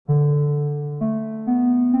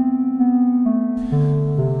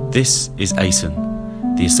This is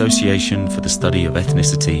ASEN, the Association for the Study of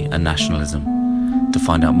Ethnicity and Nationalism. To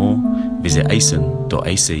find out more, visit asen.ac.uk.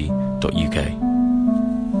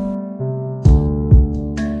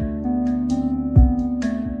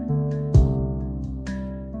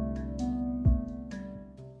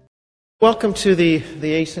 Welcome to the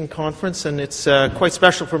ASEN conference, and it's quite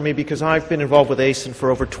special for me because I've been involved with ASEN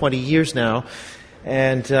for over 20 years now,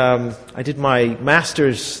 and I did my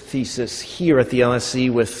master's thesis here at the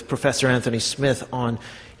LSE with Professor Anthony Smith on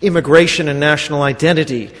immigration and national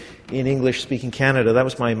identity in English-speaking Canada. That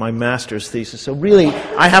was my master's thesis. So really,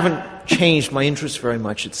 I haven't changed my interest very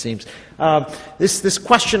much, it seems. This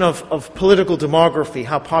question of political demography,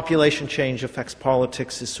 how population change affects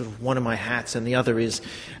politics, is sort of one of my hats, and the other is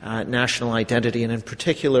national identity, and in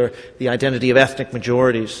particular, the identity of ethnic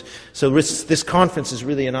majorities. So this conference is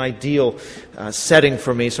really an ideal setting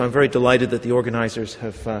for me, so I'm very delighted that the organizers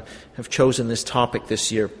have chosen this topic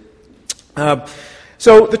this year.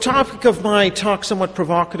 So the topic of my talk, somewhat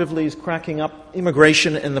provocatively, is cracking up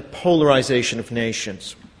immigration and the polarization of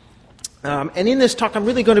nations. And in this talk, I'm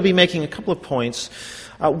really going to be making a couple of points.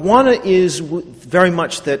 One is very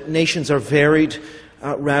much that nations are varied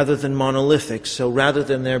rather than monolithic. So rather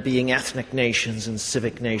than there being ethnic nations and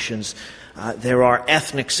civic nations, there are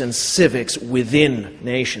ethnics and civics within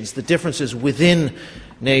nations. The differences within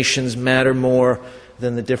nations matter more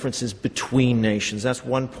than the differences between nations. That's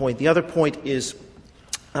one point. The other point is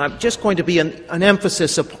just going to be an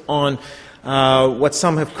emphasis upon what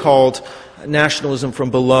some have called nationalism from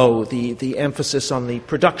below, the emphasis on the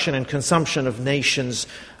production and consumption of nations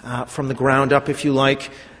from the ground up, if you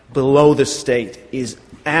like, below the state, is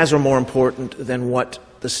as or more important than what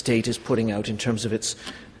the state is putting out in terms of its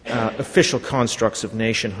official constructs of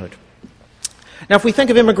nationhood. Now, if we think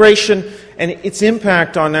of immigration and its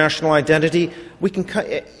impact on national identity, we can,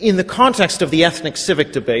 in the context of the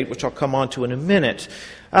ethnic-civic debate, which I'll come on to in a minute,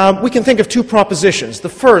 we can think of two propositions. The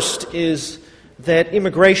first is that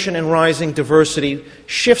immigration and rising diversity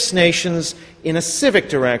shifts nations in a civic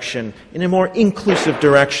direction, in a more inclusive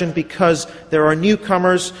direction, because there are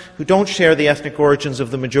newcomers who don't share the ethnic origins of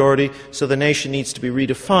the majority, so the nation needs to be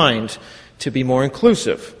redefined to be more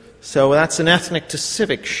inclusive. So that's an ethnic to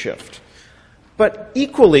civic shift. But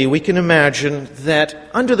equally, we can imagine that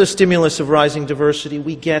under the stimulus of rising diversity,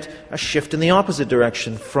 we get a shift in the opposite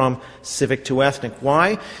direction from civic to ethnic.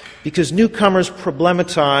 Why? Because newcomers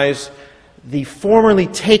problematize the formerly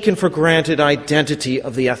taken for granted identity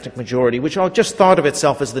of the ethnic majority, which all just thought of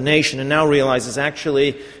itself as the nation and now realizes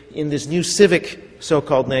actually in this new civic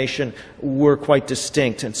so-called nation we're quite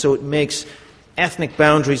distinct. And so it makes ethnic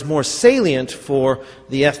boundaries more salient for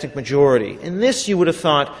the ethnic majority. And this, you would have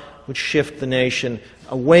thought, would shift the nation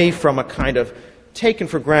away from a kind of taken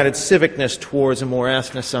for granted civicness towards a more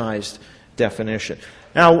ethnicized definition.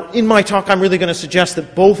 Now, in my talk, I'm really going to suggest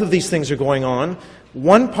that both of these things are going on.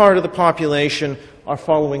 One part of the population are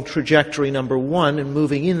following trajectory number one and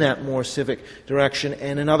moving in that more civic direction,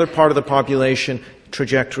 and another part of the population,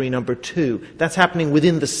 trajectory number two. That's happening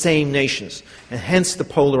within the same nations, and hence the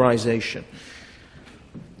polarization.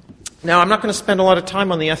 Now, I'm not going to spend a lot of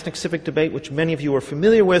time on the ethnic-civic debate, which many of you are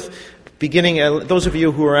familiar with. Beginning, those of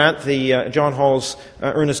you who were at the John Hall's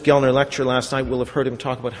Ernest Gellner lecture last night will have heard him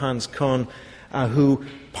talk about Hans Kohn, who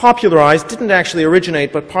popularized, didn't actually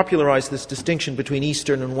originate, but popularized this distinction between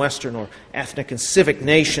Eastern and Western, or ethnic and civic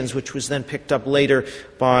nations, which was then picked up later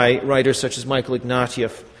by writers such as Michael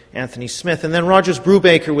Ignatieff, Anthony Smith, and then Rogers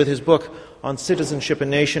Brubaker with his book on citizenship and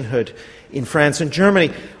nationhood in France and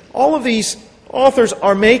Germany. All of these authors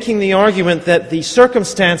are making the argument that the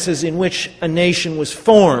circumstances in which a nation was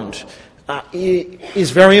formed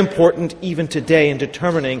is very important even today in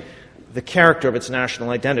determining the character of its national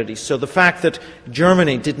identity. So the fact that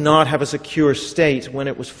Germany did not have a secure state when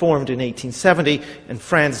it was formed in 1870, and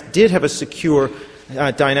France did have a secure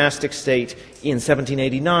dynastic state in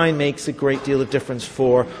 1789, makes a great deal of difference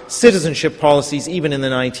for citizenship policies even in the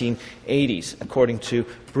 1980s, according to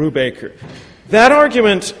Brubaker. That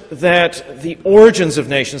argument that the origins of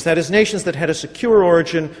nations, that is, nations that had a secure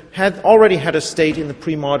origin, had already had a state in the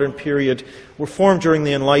pre-modern period, were formed during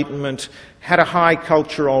the Enlightenment, had a high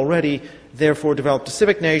culture already, therefore developed a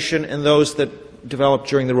civic nation, and those that developed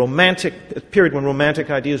during the Romantic period when Romantic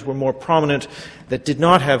ideas were more prominent, that did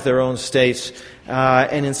not have their own states,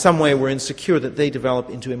 and in some way we're insecure that they develop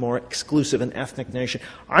into a more exclusive and ethnic nation.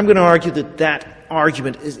 I'm going to argue that that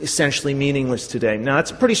argument is essentially meaningless today. Now,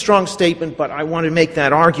 it's a pretty strong statement, but I want to make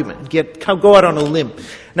that argument, go out on a limb.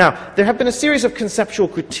 Now, there have been a series of conceptual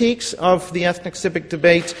critiques of the ethnic-civic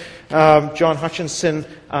debate. John Hutchinson,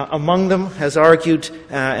 among them, has argued,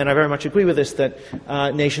 and I very much agree with this, that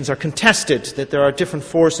nations are contested, that there are different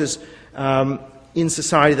forces in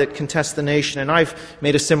society that contest the nation, and I've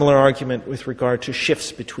made a similar argument with regard to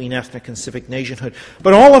shifts between ethnic and civic nationhood.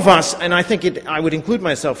 But all of us, and I think I would include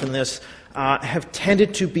myself in this, have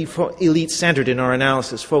tended to be elite-centered in our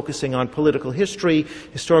analysis, focusing on political history,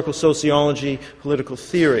 historical sociology, political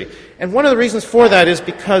theory. And one of the reasons for that is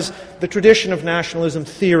because the tradition of nationalism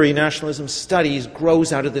theory, nationalism studies,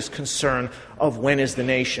 grows out of this concern of when is the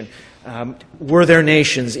nation. Were there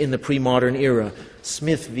nations in the pre-modern era?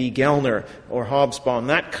 Smith v. Gellner or Hobsbawm,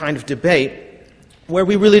 that kind of debate, where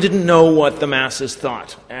we really didn't know what the masses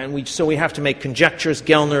thought. And so we have to make conjectures.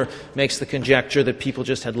 Gellner makes the conjecture that people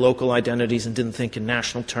just had local identities and didn't think in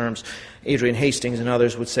national terms. Adrian Hastings and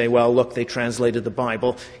others would say, well, look, they translated the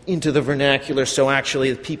Bible into the vernacular, so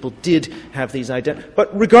actually the people did have these identities.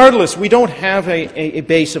 But regardless, we don't have a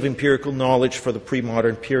base of empirical knowledge for the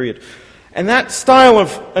pre-modern period. And that style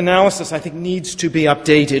of analysis, I think, needs to be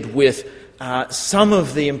updated with some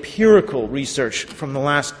of the empirical research from the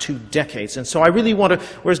last 2 decades. And so I really want to,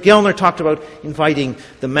 whereas Gellner talked about inviting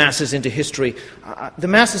the masses into history, the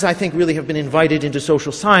masses, I think, really have been invited into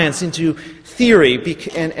social science, into theory,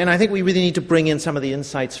 and I think we really need to bring in some of the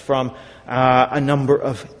insights from a number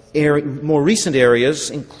of more recent areas,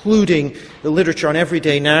 including the literature on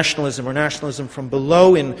everyday nationalism or nationalism from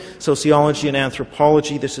below in sociology and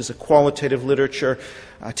anthropology. This is a qualitative literature.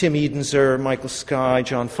 Tim Edenser, Michael Skye,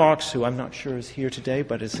 John Fox, who I'm not sure is here today,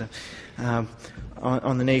 but is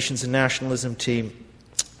on the Nations and Nationalism team.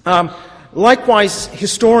 Likewise,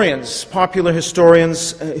 historians, popular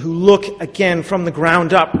historians who look, again, from the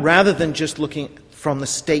ground up rather than just looking from the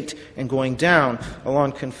state and going down.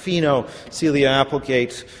 Alon Confino, Celia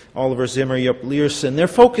Applegate, Oliver Zimmer, Jupp Leersen. Their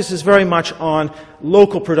focus is very much on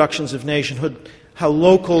local productions of nationhood, how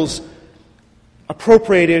locals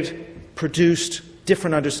appropriated, produced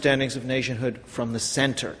different understandings of nationhood from the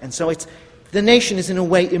center. And so the nation is in a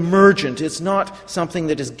way emergent. It's not something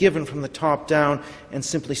that is given from the top down and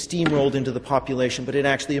simply steamrolled into the population, but it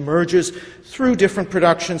actually emerges through different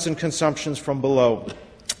productions and consumptions from below.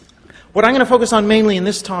 What I'm going to focus on mainly in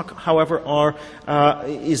this talk, however,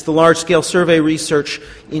 is the large-scale survey research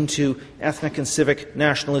into ethnic and civic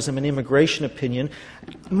nationalism and immigration opinion.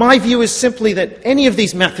 My view is simply that any of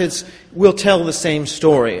these methods will tell the same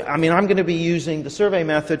story. I mean, I'm going to be using the survey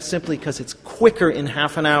method simply because it's quicker in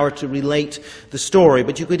half an hour to relate the story,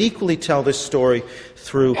 but you could equally tell this story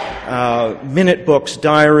through minute books,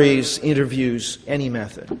 diaries, interviews, any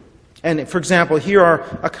method. And, for example, here are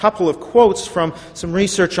a couple of quotes from some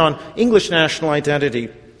research on English national identity.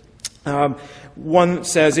 One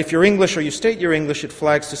says, if you're English or you state you're English, it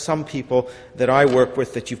flags to some people that I work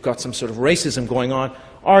with that you've got some sort of racism going on,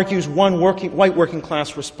 argues one white working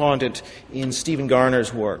class respondent in Stephen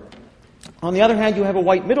Garner's work. On the other hand, you have a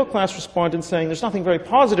white middle class respondent saying there's nothing very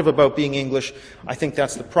positive about being English. I think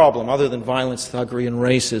that's the problem, other than violence, thuggery, and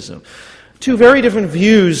racism. Two very different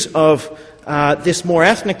views of this more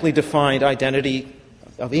ethnically defined identity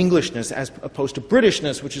of Englishness as opposed to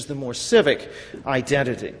Britishness, which is the more civic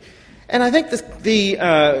identity. And I think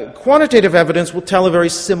the quantitative evidence will tell a very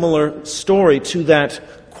similar story to that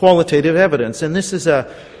qualitative evidence. And this is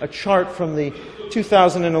a chart from the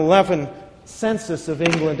 2011 census of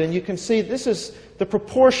England, and you can see this is the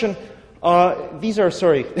proportion. These are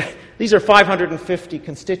 550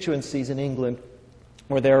 constituencies in England,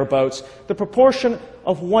 or thereabouts. The proportion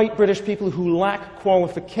of white British people who lack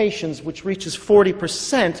qualifications, which reaches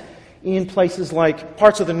 40% in places like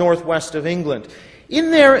parts of the northwest of England.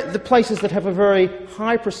 In there, the places that have a very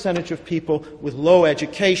high percentage of people with low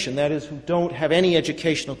education, that is, who don't have any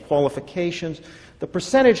educational qualifications, the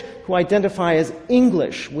percentage who identify as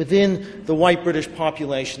English within the white British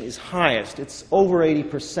population is highest. It's over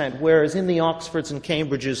 80%, whereas in the Oxfords and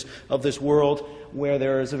Cambridges of this world, where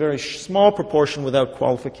there is a very small proportion without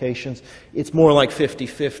qualifications, it's more like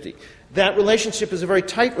 50-50. That relationship is a very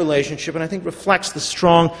tight relationship, and I think reflects the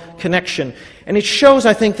strong connection. And it shows,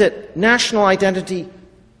 I think, that national identity,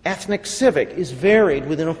 ethnic civic, is varied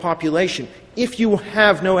within a population. If you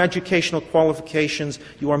have no educational qualifications,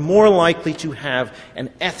 you are more likely to have an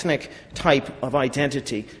ethnic type of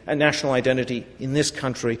identity, a national identity in this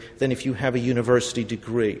country, than if you have a university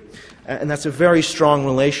degree. And that's a very strong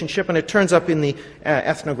relationship, and it turns up in the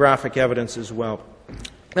ethnographic evidence as well.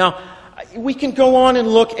 Now, we can go on and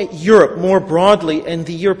look at Europe more broadly, and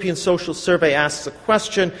the European Social Survey asks a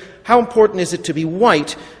question: how important is it to be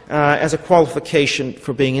white as a qualification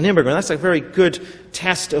for being an immigrant? That's a very good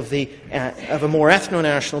test of a more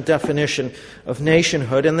ethno-national definition of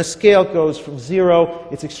nationhood, and the scale goes from 0,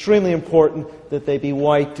 it's extremely important that they be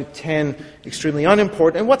white, to 10, extremely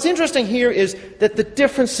unimportant. And what's interesting here is that the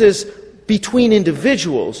differences between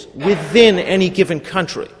individuals within any given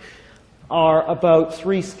country are about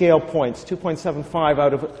 3 scale points, 2.75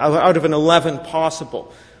 out of an 11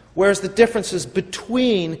 possible. Whereas the differences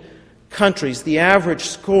between countries, the average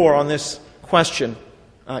score on this question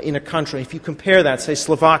in a country, if you compare that, say,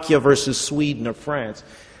 Slovakia versus Sweden or France,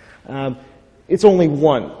 it's only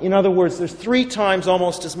 1. In other words, there's 3 times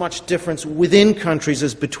almost as much difference within countries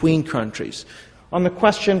as between countries. On the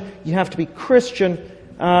question, you have to be Christian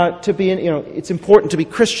to be it's important to be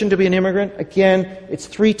Christian to be an immigrant. Again, it's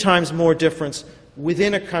 3 times more difference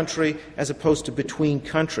within a country as opposed to between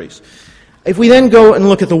countries. If we then go and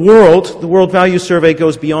look at the World Value Survey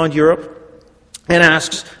goes beyond Europe and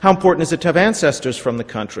asks, how important is it to have ancestors from the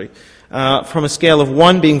country? From a scale of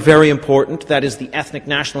 1 being very important, that is the ethnic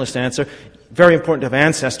nationalist answer, very important to have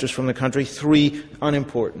ancestors from the country, 3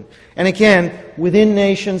 unimportant. And again, within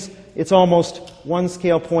nations, it's almost 1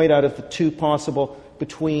 scale point out of the 2 possible,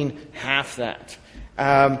 between half that.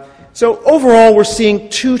 So overall, we're seeing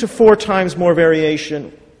 2 to 4 times more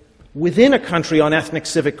variation within a country on ethnic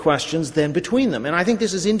civic questions than between them. And I think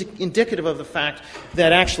this is indicative of the fact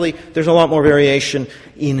that actually there's a lot more variation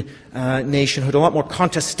in nationhood, a lot more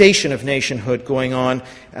contestation of nationhood going on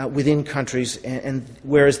within countries, and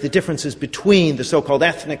whereas the differences between the so-called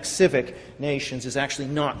ethnic civic nations is actually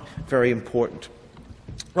not very important.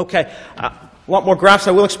 Okay, a lot more graphs.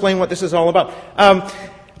 I will explain what this is all about.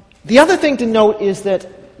 The other thing to note is that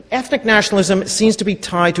ethnic nationalism seems to be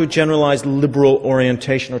tied to a generalized liberal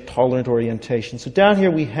orientation or tolerant orientation. So down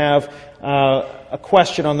here we have a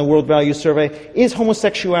question on the World Value Survey: is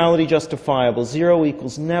homosexuality justifiable? 0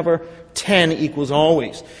 equals never, 10 equals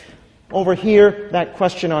always. Over here, that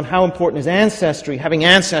question on how important is ancestry, having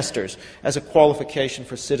ancestors as a qualification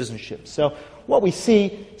for citizenship. So what we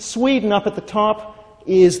see, Sweden up at the top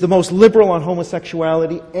is the most liberal on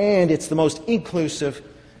homosexuality, and it's the most inclusive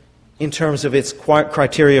in terms of its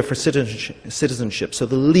criteria for citizenship, so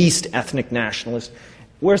the least ethnic nationalist.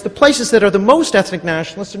 Whereas the places that are the most ethnic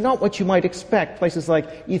nationalist are not what you might expect. Places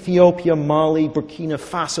like Ethiopia, Mali, Burkina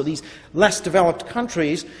Faso, these less developed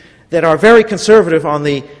countries that are very conservative on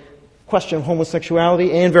the question of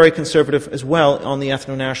homosexuality and very conservative as well on the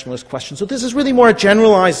ethno-nationalist question. So this is really more a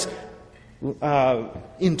generalized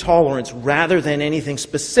intolerance rather than anything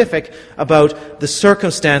specific about the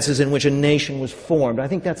circumstances in which a nation was formed. I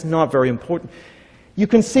think that's not very important. You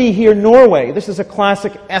can see here Norway. This is a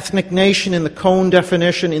classic ethnic nation in the Cohn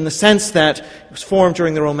definition, in the sense that it was formed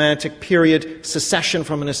during the Romantic period, secession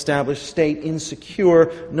from an established state,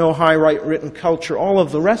 insecure, no high right written culture, all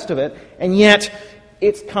of the rest of it, and yet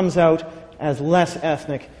it comes out as less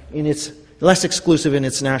ethnic in its less exclusive in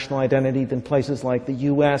its national identity than places like the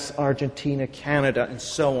US, Argentina, Canada, and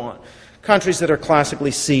so on. Countries that are classically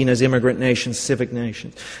seen as immigrant nations, civic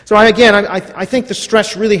nations. So I think the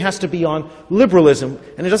stress really has to be on liberalism,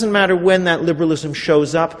 and it doesn't matter when that liberalism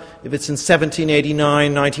shows up, if it's in 1789,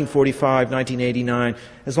 1945, 1989.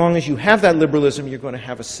 As long as you have that liberalism, you're going to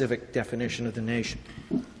have a civic definition of the nation.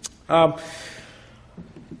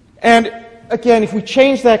 And again, if we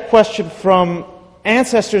change that question from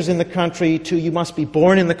ancestors in the country to you must be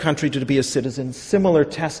born in the country to be a citizen, similar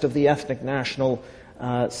test of the ethnic national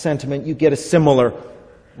sentiment, you get a similar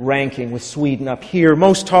ranking with Sweden up here.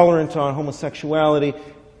 Most tolerant on homosexuality,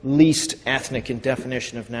 least ethnic in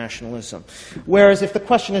definition of nationalism. Whereas if the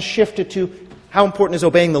question is shifted to how important is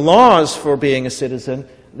obeying the laws for being a citizen,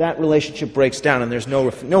 that relationship breaks down and there's no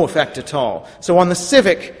effect at all. So on the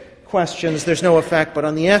civic questions, there's no effect, but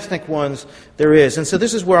on the ethnic ones, there is. And so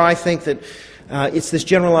this is where I think that it's this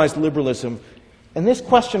generalized liberalism. And this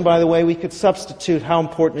question, by the way, we could substitute how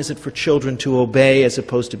important is it for children to obey as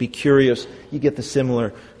opposed to be curious. You get the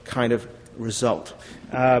similar kind of result.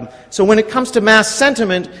 So when it comes to mass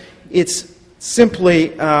sentiment, it's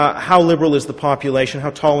simply how liberal is the population,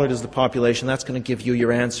 how tolerant is the population. That's going to give you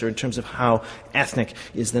your answer in terms of how ethnic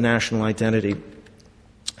is the national identity.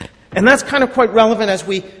 And that's kind of quite relevant as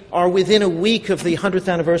we are within a week of the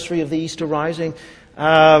 100th anniversary of the Easter Rising,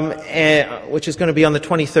 which is going to be on the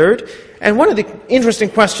 23rd. And one of the interesting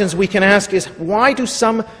questions we can ask is, why do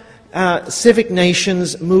some civic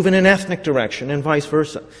nations move in an ethnic direction and vice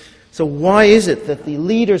versa? So why is it that the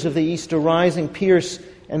leaders of the Easter Rising, Pierce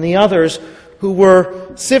and the others, who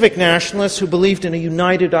were civic nationalists who believed in a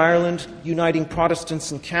united Ireland, uniting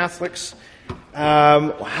Protestants and Catholics.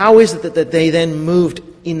 How is it that they then moved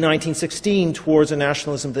in 1916 towards a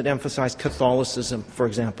nationalism that emphasized Catholicism, for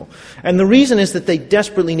example? And the reason is that they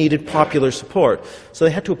desperately needed popular support. So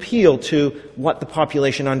they had to appeal to what the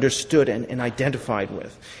population understood and identified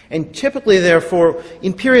with. And typically, therefore,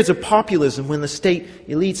 in periods of populism, when the state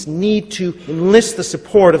elites need to enlist the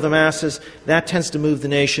support of the masses, that tends to move the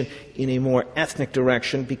nation in a more ethnic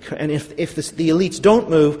direction. And if the elites don't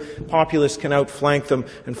move, populists can outflank them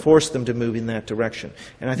and force them to move in that direction.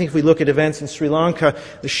 And I think if we look at events in Sri Lanka,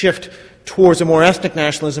 the shift towards a more ethnic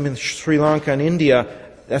nationalism in Sri Lanka and India,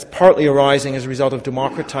 that's partly arising as a result of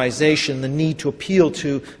democratization, the need to appeal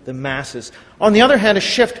to the masses. On the other hand, a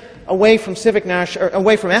shift away from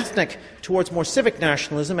ethnic towards more civic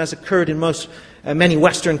nationalism, as occurred in many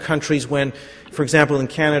Western countries when, for example, in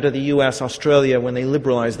Canada, the U.S., Australia, when they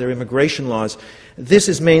liberalized their immigration laws. This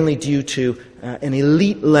is mainly due to an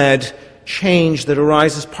elite-led change that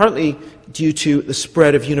arises partly due to the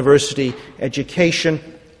spread of university education,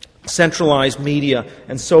 centralized media,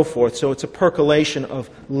 and so forth. So it's a percolation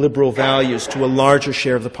of liberal values to a larger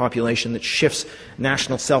share of the population that shifts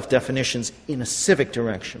national self-definitions in a civic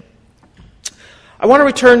direction. I want to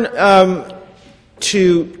return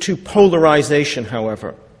to polarization,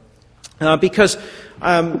 however, because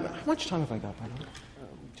how much time have I got?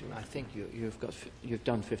 I think you've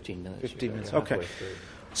done 15 minutes. 15 minutes, okay.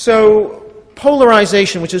 So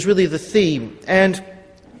polarization, which is really the theme, and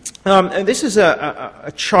this is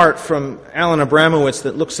a chart from Alan Abramowitz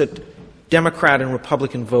that looks at Democrat and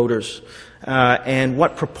Republican voters and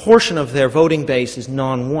what proportion of their voting base is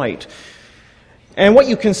non-white. And what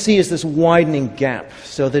you can see is this widening gap,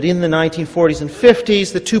 so that in the 1940s and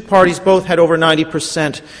 50s, the two parties both had over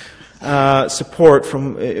 90% support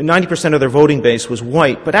from 90% of their voting base was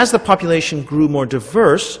white. But as the population grew more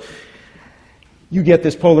diverse, you get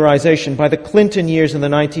this polarization. By the Clinton years in the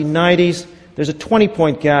 1990s, there's a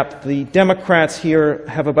 20-point gap. The Democrats here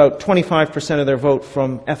have about 25% of their vote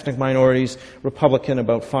from ethnic minorities, Republican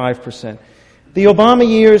about 5%. The Obama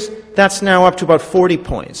years, that's now up to about 40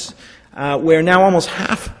 points. Where now almost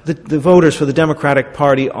half the voters for the Democratic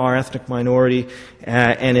Party are ethnic minority,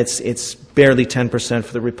 and it's barely 10%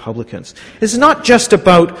 for the Republicans. It's not just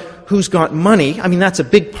about who's got money. I mean, that's a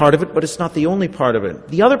big part of it, but it's not the only part of it.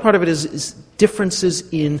 The other part of it is differences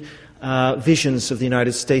in visions of the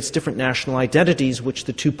United States, different national identities, which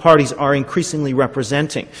the two parties are increasingly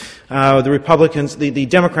representing. The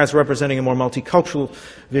Democrats representing a more multicultural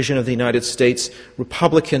vision of the United States,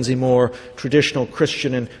 Republicans a more traditional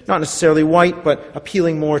Christian and not necessarily white, but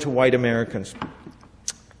appealing more to white Americans.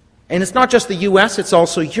 And it's not just the U.S., it's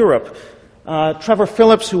also Europe. Trevor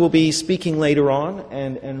Phillips, who will be speaking later on,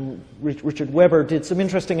 and Richard Weber did some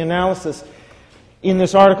interesting analysis in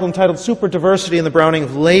this article entitled Super Diversity and the Browning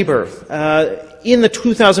of Labor. In the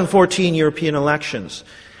 2014 European elections,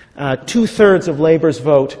 2/3 of Labour's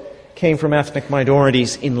vote came from ethnic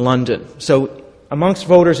minorities in London. So amongst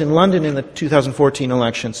voters in London in the 2014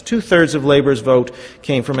 elections, 2/3 of Labour's vote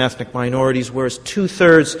came from ethnic minorities, whereas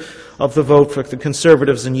 2/3 of the vote for the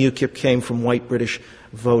Conservatives and UKIP came from white British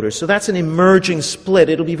voters. So that's an emerging split.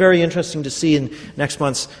 It'll be very interesting to see in next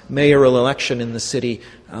month's mayoral election in the city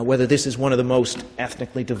whether this is one of the most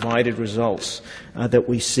ethnically divided results that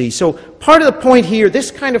we see. So part of the point here,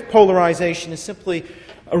 this kind of polarization is simply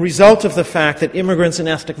a result of the fact that immigrants and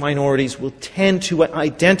ethnic minorities will tend to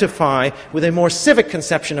identify with a more civic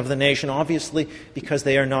conception of the nation, obviously because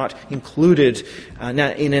they are not included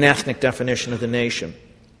in an ethnic definition of the nation.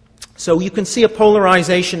 So you can see a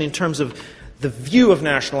polarization in terms of the view of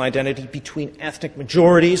national identity between ethnic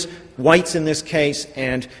majorities, whites in this case,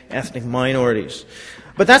 and ethnic minorities.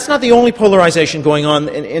 But that's not the only polarization going on,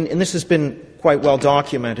 and this has been quite well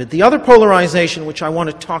documented. The other polarization, which I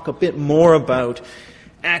want to talk a bit more about,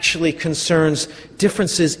 actually concerns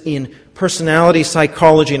differences in personality,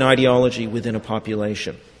 psychology, and ideology within a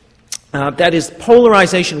population. That is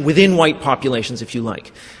polarization within white populations, if you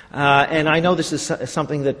like. And I know this is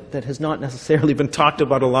something that has not necessarily been talked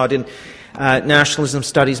about a lot in nationalism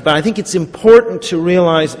studies, but I think it's important to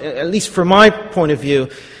realize, at least from my point of view,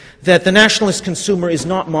 that the nationalist consumer is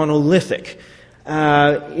not monolithic.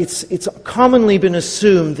 It's commonly been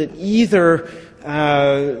assumed that either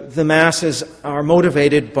the masses are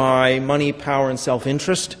motivated by money, power, and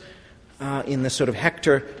self-interest in the sort of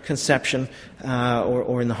Hector conception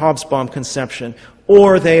or in the Hobsbawm conception,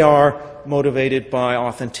 or they are motivated by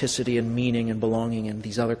authenticity and meaning and belonging and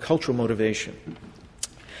these other cultural motivation.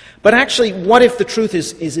 But actually, what if the truth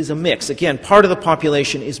is a mix? Again, part of the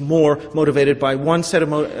population is more motivated by one set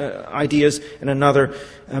of ideas and another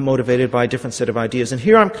motivated by a different set of ideas. And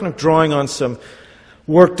here I'm kind of drawing on some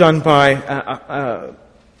work done by a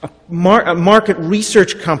market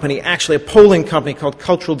research company, actually a polling company called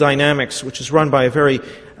Cultural Dynamics, which is run by a very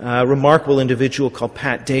remarkable individual called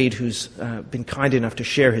Pat Dade, who's been kind enough to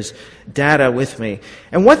share his data with me.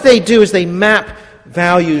 And what they do is they map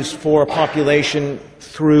values for a population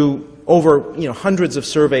through over hundreds of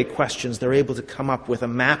survey questions. They're able to come up with a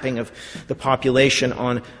mapping of the population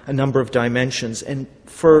on a number of dimensions. And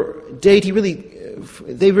for Dade,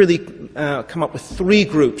 they really come up with three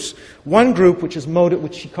groups. One group, which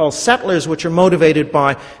he calls settlers, which are motivated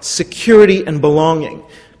by security and belonging,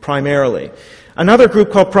 primarily. Another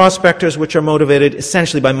group called prospectors, which are motivated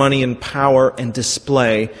essentially by money and power and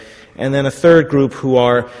display. And then a third group who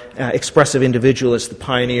are expressive individualists, the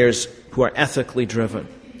pioneers, who are ethically driven.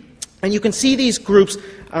 And you can see these groups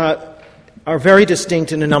are very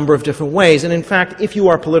distinct in a number of different ways. And in fact, if you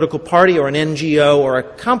are a political party or an NGO or a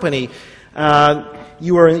company,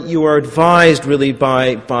 you are advised really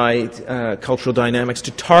by Cultural Dynamics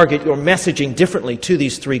to target your messaging differently to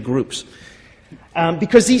these three groups.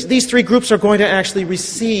 Because these three groups are going to actually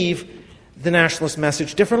receive the nationalist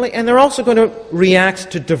message differently, and they're also going to react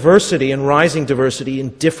to diversity and rising diversity in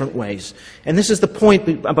different ways. And this is the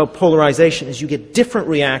point about polarization, is you get different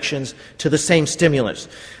reactions to the same stimulus.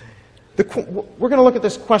 We're going to look at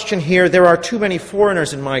this question here. There are too many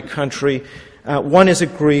foreigners in my country. 1 is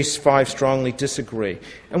agrees, 5 strongly disagree.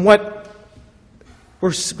 And what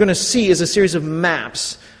we're going to see is a series of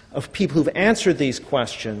maps of people who've answered these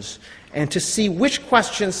questions, and to see which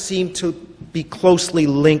questions seem to be closely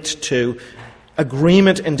linked to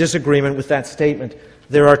agreement and disagreement with that statement.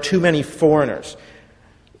 There are too many foreigners.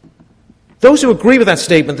 Those who agree with that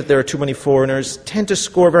statement that there are too many foreigners tend to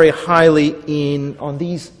score very highly on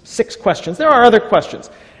these 6 questions. There are other questions.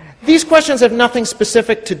 These questions have nothing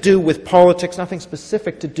specific to do with politics, nothing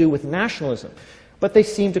specific to do with nationalism, but they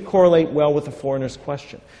seem to correlate well with the foreigners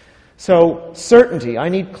question. So, certainty. I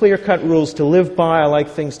need clear-cut rules to live by. I like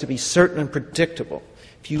things to be certain and predictable.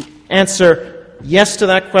 If you answer yes to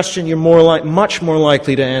that question, you're much more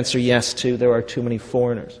likely to answer yes to there are too many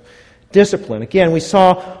foreigners. Discipline. Again, we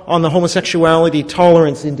saw on the homosexuality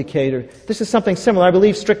tolerance indicator, this is something similar. I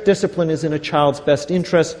believe strict discipline is in a child's best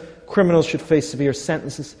interest. Criminals should face severe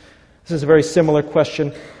sentences. This is a very similar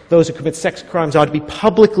question. Those who commit sex crimes ought to be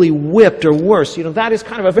publicly whipped or worse. That is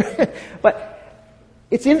kind of a very... But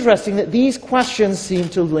it's interesting that these questions seem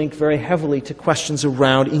to link very heavily to questions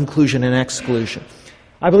around inclusion and exclusion.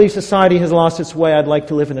 I believe society has lost its way. I'd like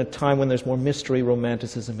to live in a time when there's more mystery,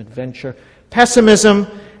 romanticism, adventure. Pessimism,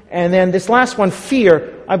 and then this last one,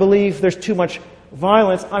 fear. I believe there's too much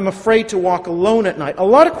violence. I'm afraid to walk alone at night. A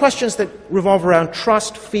lot of questions that revolve around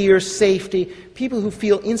trust, fear, safety. People who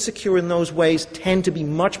feel insecure in those ways tend to be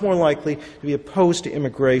much more likely to be opposed to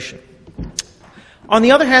immigration. On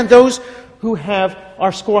the other hand, those who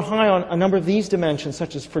are score high on a number of these dimensions,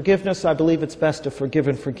 such as forgiveness. I believe it's best to forgive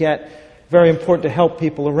and forget. Very important to help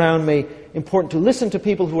people around me. Important to listen to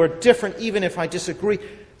people who are different, even if I disagree.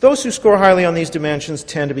 Those who score highly on these dimensions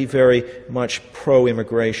tend to be very much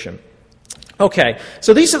pro-immigration. Okay,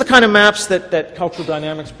 so these are the kind of maps that Cultural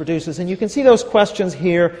Dynamics produces, and you can see those questions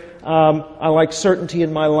here. I like certainty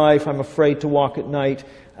in my life. I'm afraid to walk at night.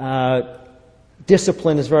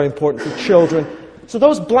 Discipline is very important for children. So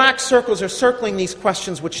those black circles are circling these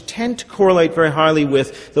questions which tend to correlate very highly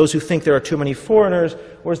with those who think there are too many foreigners,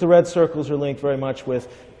 whereas the red circles are linked very much with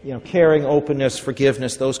caring, openness,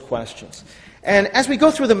 forgiveness, those questions. And as we go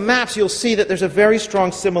through the maps, you'll see that there's a very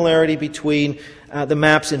strong similarity between the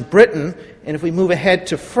maps in Britain, and if we move ahead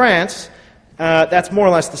to France, that's more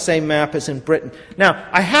or less the same map as in Britain. Now,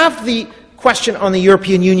 I have the question on the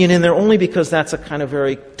European Union in there only because that's a kind of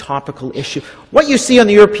very topical issue. What you see on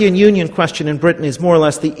the European Union question in Britain is more or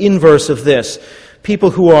less the inverse of this.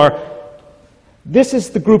 This is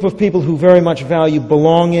the group of people who very much value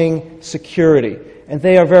belonging, security, and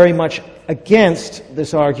they are very much against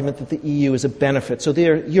this argument that the EU is a benefit. So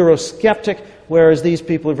they're Eurosceptic, whereas these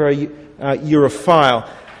people are very Europhile.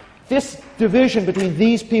 This division between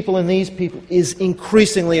these people and these people is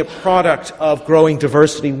increasingly a product of growing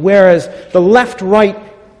diversity, whereas the left-right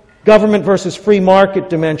government versus free market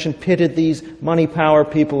dimension pitted these money power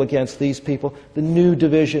people against these people. The new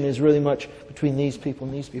division is really much between these people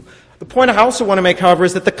and these people. The point I also want to make, however,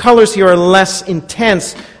 is that the colors here are less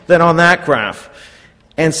intense than on that graph.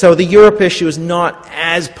 And so the Europe issue is not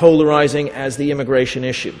as polarizing as the immigration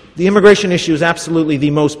issue. The immigration issue is absolutely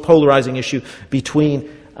the most polarizing issue between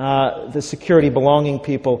the security belonging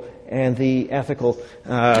people and the ethical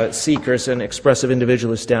seekers and expressive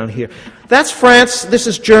individualists down here. That's France. This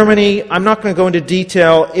is Germany. I'm not going to go into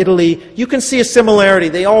detail. Italy. You can see a similarity.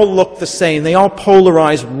 They all look the same. They all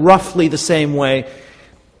polarize roughly the same way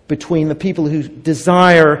between the people who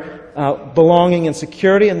desire belonging and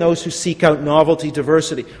security and those who seek out novelty,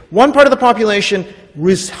 diversity. One part of the population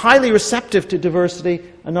is highly receptive to diversity.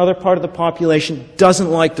 Another part of the population doesn't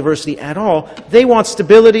like diversity at all. They want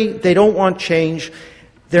stability. They don't want change.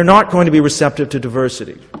 They're not going to be receptive to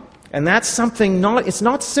diversity. And that's something it's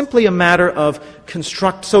not simply a matter of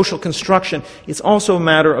social construction. It's also a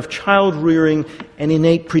matter of child rearing and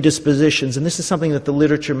innate predispositions. And this is something that the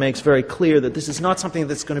literature makes very clear, that this is not something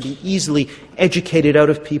that's going to be easily educated out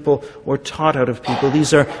of people or taught out of people.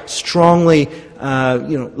 These are strongly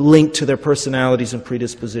linked to their personalities and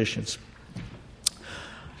predispositions.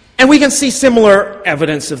 And we can see similar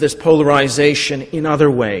evidence of this polarization in other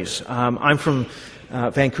ways. I'm from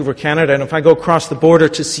Vancouver, Canada, and if I go across the border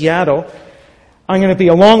to Seattle, I'm going to be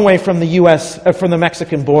a long way from from the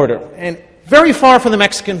Mexican border. And very far from the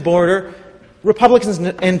Mexican border, Republicans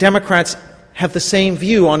and Democrats have the same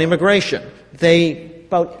view on immigration.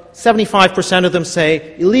 About 75% of them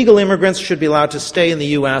say illegal immigrants should be allowed to stay in the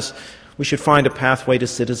U.S. We should find a pathway to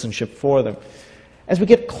citizenship for them. As we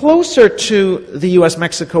get closer to the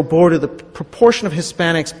U.S.-Mexico border, the proportion of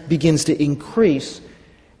Hispanics begins to increase.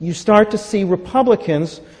 You start to see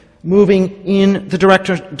Republicans moving in the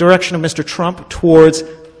direction of Mr. Trump towards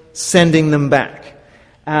sending them back.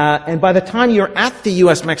 And by the time you're at the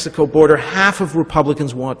U.S.-Mexico border, half of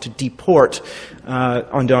Republicans want to deport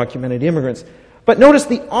undocumented immigrants. But notice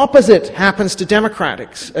the opposite happens to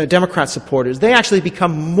Democrat supporters. They actually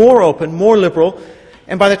become more open, more liberal,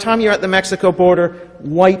 and by the time you're at the Mexico border,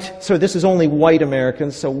 this is only white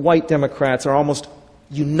Americans, so white Democrats are almost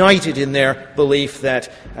united in their belief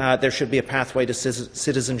that there should be a pathway to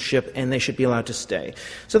citizenship and they should be allowed to stay.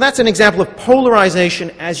 So that's an example of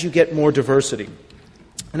polarization as you get more diversity.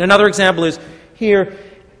 And another example is here,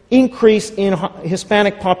 increase in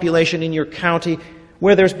Hispanic population in your county.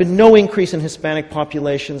 Where there's been no increase in Hispanic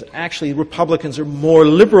populations, actually Republicans are more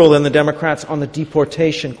liberal than the Democrats on the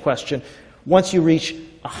deportation question. Once you reach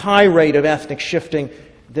a high rate of ethnic shifting,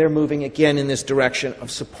 they're moving again in this direction of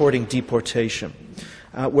supporting deportation.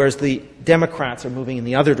 Whereas the Democrats are moving in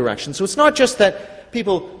the other direction. So it's not just that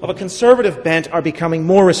people of a conservative bent are becoming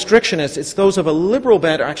more restrictionist, it's those of a liberal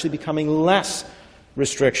bent are actually becoming less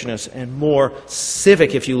restrictionist and more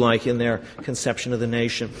civic, if you like, in their conception of the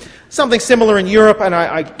nation. Something similar in Europe, and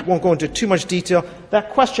I won't go into too much detail.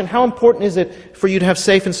 That question, how important is it for you to have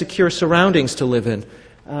safe and secure surroundings to live in?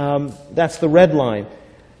 That's the red line.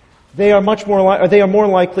 They are more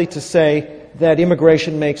likely to say that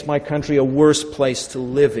immigration makes my country a worse place to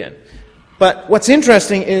live in. But what's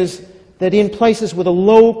interesting is that in places with a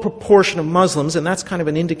low proportion of Muslims, and that's kind of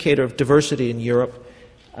an indicator of diversity in Europe,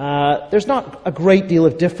 there's not a great deal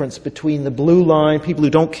of difference between the blue line, people who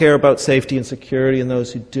don't care about safety and security, and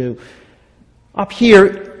those who do. Up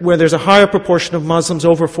here, where there's a higher proportion of Muslims,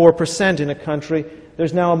 over 4% in a country,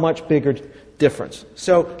 there's now a much bigger difference.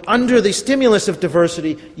 So under the stimulus of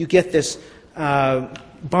diversity, you get this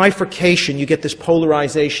bifurcation, you get this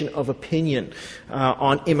polarization of opinion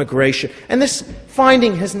on immigration. And this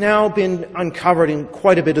finding has now been uncovered in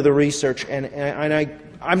quite a bit of the research, and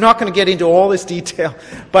I'm not going to get into all this detail,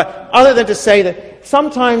 but other than to say that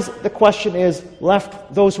sometimes the question is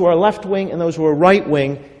those who are left-wing and those who are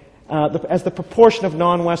right-wing, as the proportion of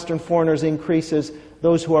non-Western foreigners increases,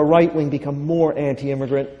 those who are right-wing become more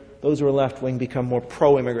anti-immigrant, those who are left-wing become more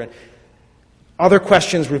pro-immigrant. Other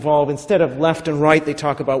questions revolve, instead of left and right, they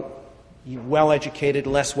talk about well-educated,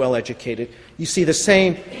 less well-educated. You see the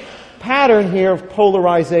same pattern here of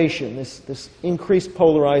polarization, this increased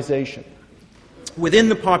polarization within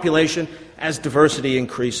the population as diversity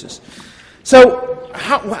increases. So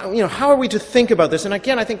how are we to think about this? And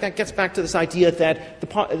again, I think that gets back to this idea that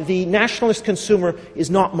the nationalist consumer is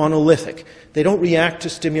not monolithic. They don't react to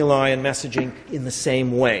stimuli and messaging in the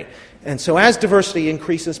same way. And so as diversity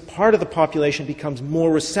increases, part of the population becomes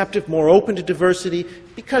more receptive, more open to diversity,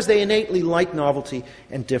 because they innately like novelty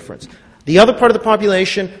and difference. The other part of the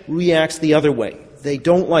population reacts the other way. They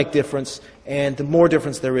don't like difference, and the more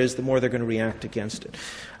difference there is, the more they're going to react against it.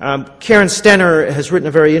 Karen Stenner has written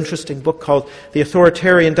a very interesting book called The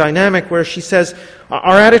Authoritarian Dynamic, where she says,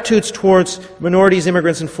 our attitudes towards minorities,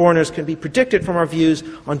 immigrants, and foreigners can be predicted from our views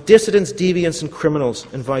on dissidents, deviants, and criminals,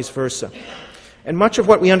 and vice versa. And much of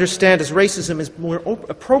what we understand as racism is more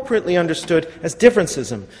appropriately understood as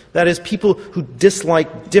differencism. That is, people who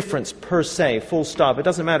dislike difference per se, full stop. It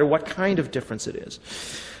doesn't matter what kind of difference it is.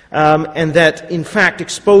 and that, in fact,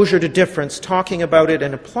 exposure to difference, talking about it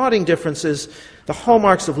and applauding differences, the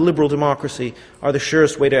hallmarks of liberal democracy, are the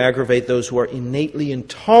surest way to aggravate those who are innately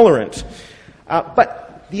intolerant.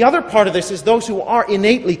 But the other part of this is those who are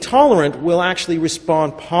innately tolerant will actually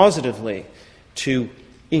respond positively to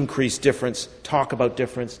increased difference, talk about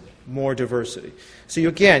difference, more diversity. So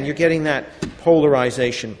again, you're getting that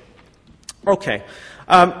polarization. Okay.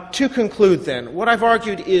 To conclude then, what I've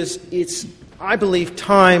argued is it's, I believe,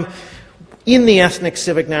 time in the ethnic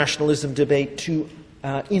civic nationalism debate to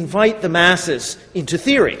invite the masses into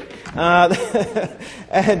theory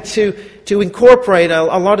and to incorporate a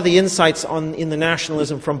lot of the insights in the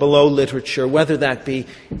nationalism from below literature, whether that be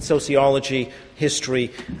in sociology, history,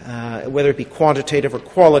 whether it be quantitative or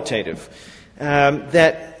qualitative,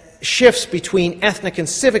 that shifts between ethnic and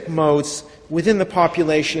civic modes within the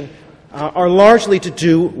population are largely to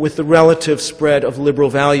do with the relative spread of liberal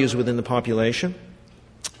values within the population.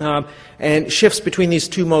 And shifts between these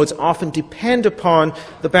two modes often depend upon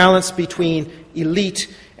the balance between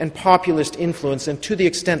elite and populist influence, and to the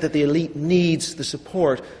extent that the elite needs the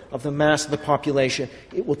support of the mass of the population,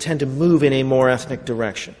 it will tend to move in a more ethnic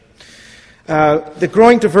direction. The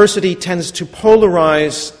growing diversity tends to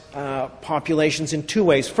polarize populations in two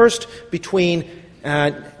ways. First, between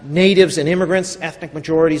natives and immigrants, ethnic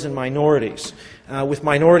majorities and minorities, with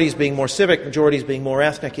minorities being more civic, majorities being more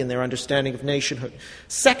ethnic in their understanding of nationhood.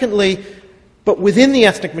 Secondly, but within the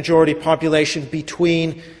ethnic majority population,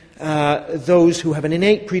 between those who have an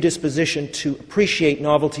innate predisposition to appreciate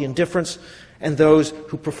novelty and difference and those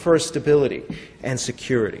who prefer stability and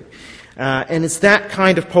security. And it's that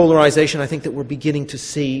kind of polarization, I think, that we're beginning to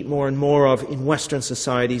see more and more of in Western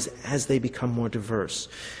societies as they become more diverse.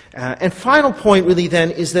 And final point, really,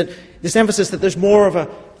 then, is that this emphasis that there's more of a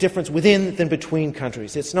difference within than between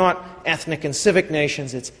countries. It's not ethnic and civic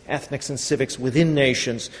nations, it's ethnics and civics within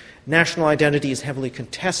nations. National identity is heavily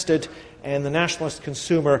contested, and the nationalist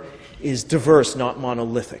consumer is diverse, not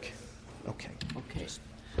monolithic. Okay. Okay.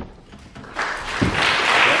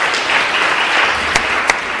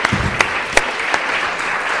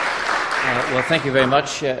 Well, thank you very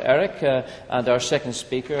much, Eric. And our second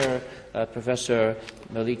speaker, Professor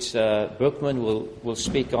Milica Buchman, will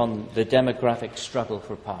speak on the demographic struggle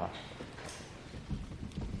for power.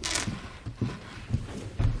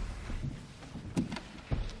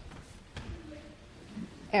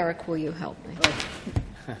 Eric, will you help me?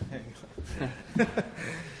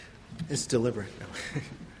 It's deliberate.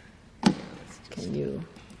 Can you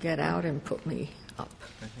get out and put me up?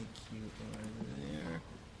 I think you are there.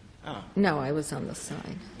 Oh. No, I was on the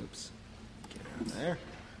side. Oops. Get out there.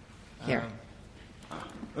 Here.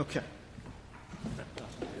 Okay.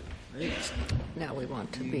 Now we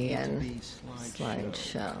want to be in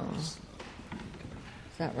slideshow. Is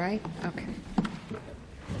that right? Okay.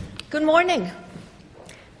 Good morning.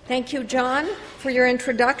 Thank you, John, for your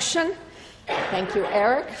introduction. Thank you,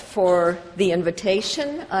 Eric, for the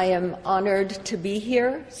invitation. I am honored to be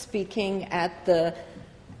here speaking at the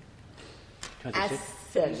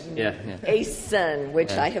ASEAN,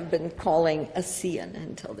 which I have been calling ASEAN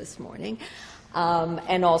until this morning,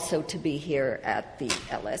 and also to be here at the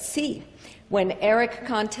LSE. When Eric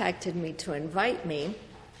contacted me to invite me,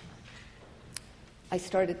 I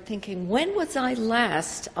started thinking, when was I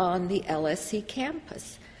last on the LSE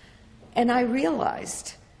campus? And I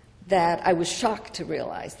realized that I was shocked to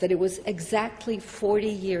realize that it was exactly 40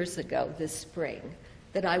 years ago this spring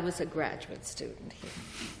that I was a graduate student here.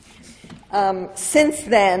 Since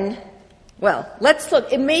then, well, let's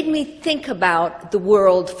look. It made me think about the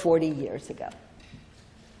world 40 years ago.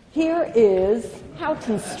 Here is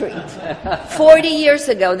Houghton Street. 40 years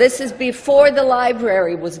ago. This is before the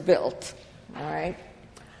library was built. All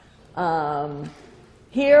right.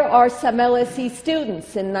 Here are some LSE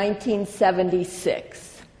students in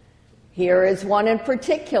 1976. Here is one in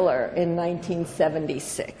particular in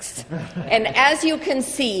 1976. And as you can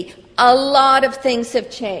see, a lot of things have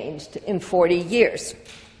changed in 40 years.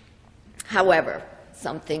 However,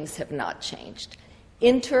 some things have not changed.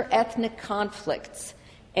 Interethnic conflicts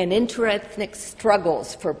and interethnic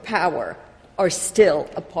struggles for power are still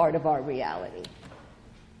a part of our reality.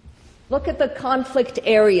 Look at the conflict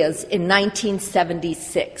areas in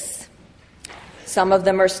 1976. Some of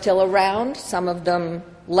them are still around, some of them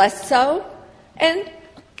less so, and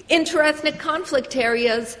interethnic conflict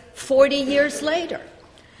areas 40 years later.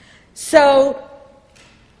 So,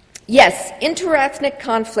 yes, interethnic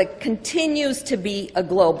conflict continues to be a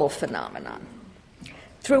global phenomenon.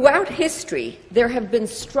 Throughout history, there have been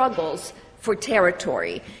struggles for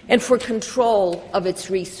territory and for control of its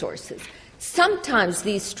resources. Sometimes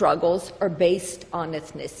these struggles are based on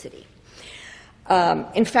ethnicity.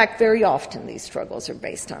 In fact, very often these struggles are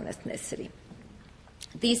based on ethnicity.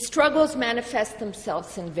 These struggles manifest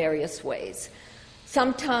themselves in various ways.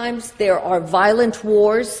 Sometimes there are violent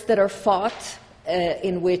wars that are fought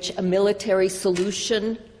in which a military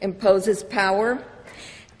solution imposes power.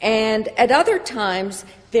 And at other times,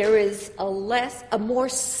 there is a more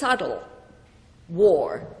subtle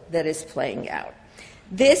war that is playing out.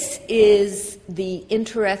 This is the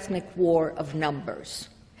interethnic war of numbers.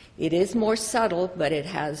 It is more subtle, but it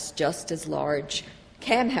has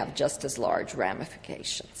can have just as large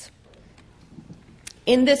ramifications.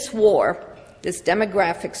 In this war, this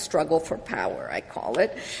demographic struggle for power, I call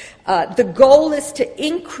it, the goal is to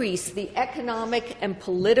increase the economic and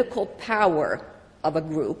political power of a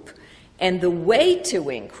group, and the way to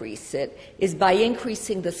increase it is by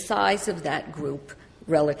increasing the size of that group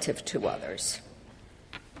relative to others.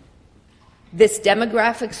 This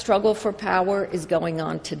demographic struggle for power is going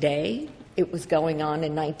on today. It was going on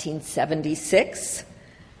in 1976,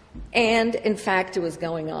 and in fact, it was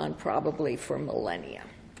going on probably for millennia.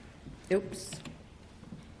 Oops.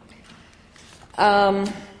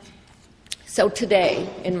 So today,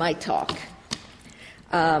 in my talk,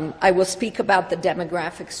 I will speak about the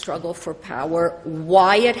demographic struggle for power,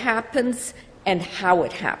 why it happens, and how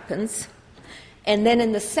it happens. And then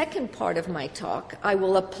in the second part of my talk, I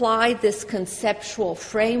will apply this conceptual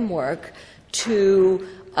framework to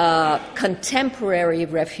a contemporary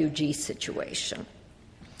refugee situation.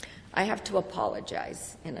 I have to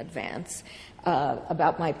apologize in advance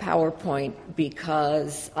about my PowerPoint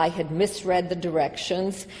because I had misread the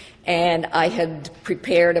directions and I had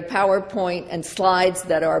prepared a PowerPoint and slides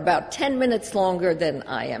that are about 10 minutes longer than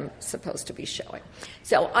I am supposed to be showing.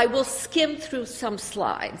 So I will skim through some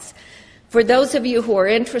slides. For those of you who are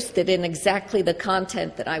interested in exactly the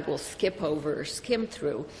content that I will skip over or skim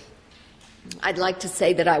through, I'd like to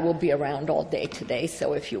say that I will be around all day today,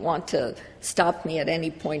 so if you want to stop me at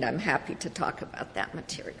any point, I'm happy to talk about that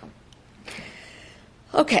material.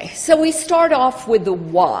 Okay, so we start off with the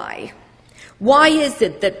why. Why is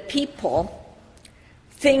it that people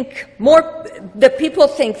think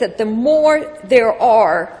that the more there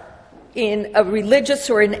are in a religious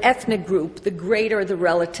or an ethnic group, the greater the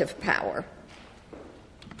relative power?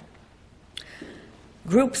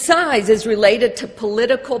 Group size is related to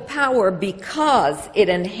political power because it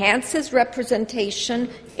enhances representation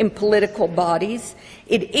in political bodies,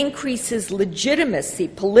 it increases legitimacy,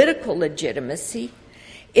 political legitimacy,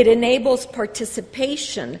 it enables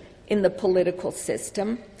participation in the political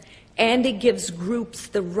system, and it gives groups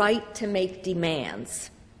the right to make demands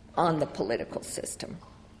on the political system.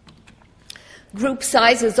 Group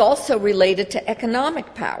size is also related to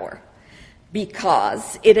economic power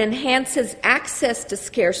because it enhances access to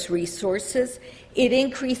scarce resources, it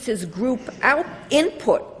increases group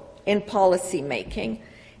input in policy making,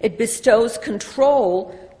 it bestows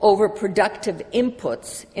control over productive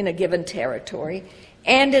inputs in a given territory,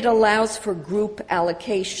 and it allows for group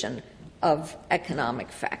allocation of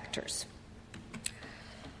economic factors.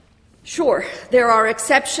 Sure, there are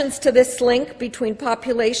exceptions to this link between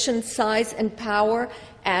population size and power,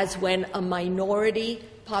 as when a minority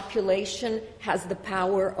population has the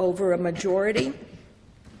power over a majority.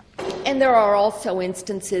 And there are also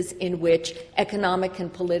instances in which economic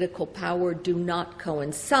and political power do not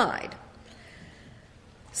coincide.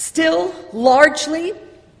 Still, largely,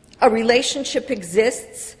 a relationship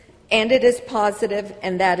exists, and it is positive,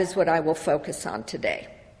 and that is what I will focus on today.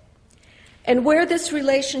 And where this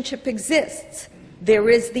relationship exists, there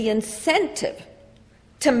is the incentive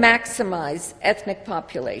to maximize ethnic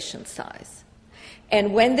population size.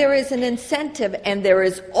 And when there is an incentive and there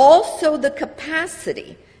is also the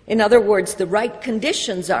capacity, in other words, the right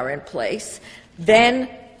conditions are in place, then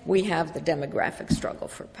we have the demographic struggle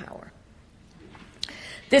for power.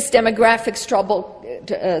 This demographic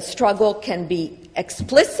struggle can be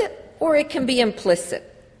explicit or it can be implicit.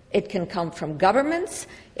 It can come from governments,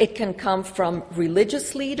 it can come from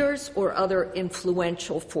religious leaders or other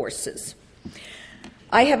influential forces.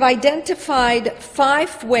 I have identified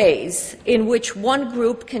 5 ways in which one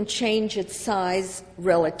group can change its size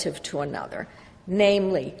relative to another,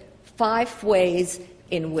 namely 5 ways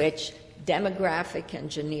in which demographic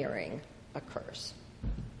engineering occurs.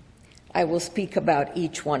 I will speak about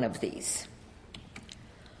each one of these.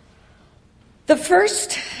 The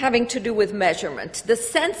first having to do with measurement. The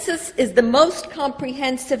census is the most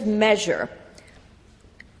comprehensive measure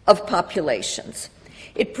of populations.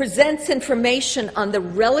 It presents information on the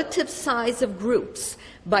relative size of groups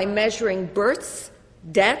by measuring births,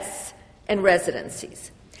 deaths, and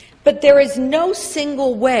residencies. But there is no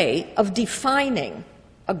single way of defining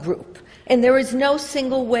a group. and there is no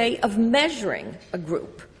single way of measuring a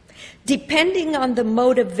group. Depending on the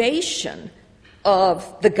motivation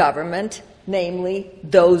of the government, namely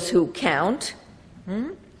those who count,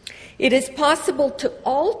 it is possible to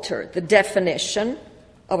alter the definition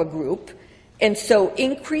of a group and so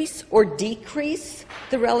increase or decrease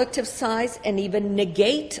the relative size and even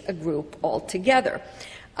negate a group altogether.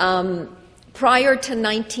 Prior to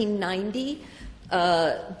 1990,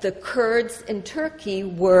 the Kurds in Turkey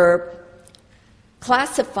were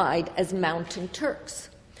classified as Mountain Turks.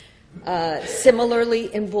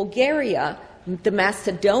 Similarly, in Bulgaria, the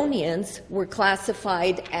Macedonians were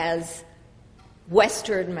classified as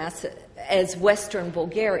Western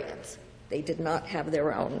Bulgarians. They did not have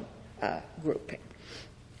their own grouping.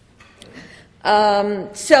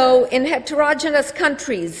 So in heterogeneous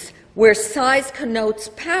countries where size connotes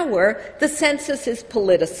power, the census is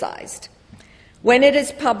politicized. When it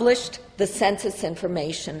is published, the census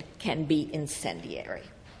information can be incendiary.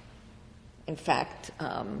 In fact,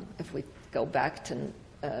 if we go back to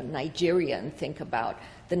Nigeria and think about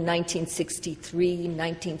the 1963,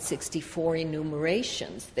 1964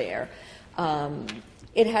 enumerations there,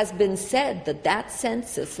 it has been said that that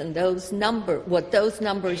census and what those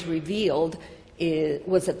numbers revealed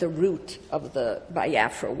was at the root of the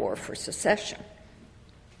Biafra War for secession.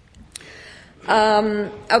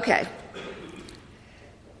 Okay.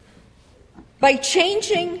 By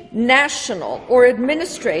changing national or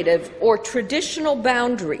administrative or traditional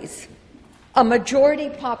boundaries, a majority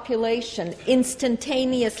population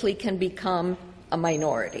instantaneously can become a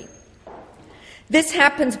minority. This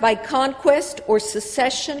happens by conquest or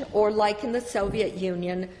secession, or like in the Soviet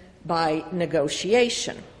Union, by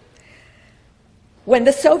negotiation. When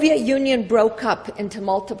the Soviet Union broke up into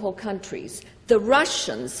multiple countries, the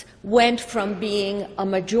Russians went from being a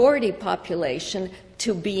majority population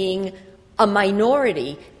to being a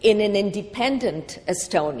minority in an independent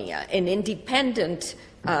Estonia, an independent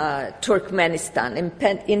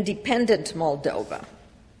Turkmenistan, independent Moldova.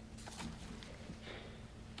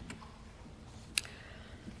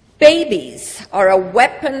 Babies are a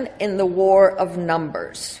weapon in the war of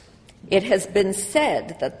numbers. It has been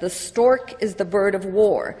said that the stork is the bird of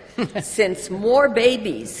war. Since the more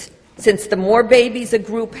babies a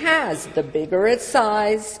group has, the bigger its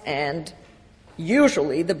size and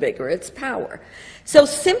usually the bigger its power. So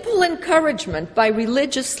simple encouragement by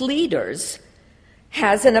religious leaders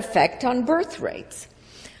has an effect on birth rates.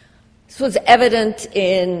 This was evident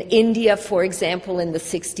in India, for example, in the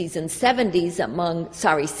 60s and 70s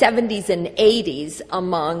 70s and 80s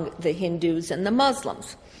among the Hindus and the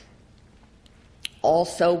Muslims.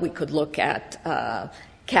 Also, we could look at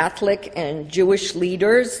Catholic and Jewish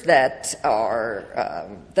leaders that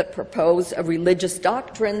propose a religious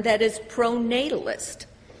doctrine that is pro-natalist.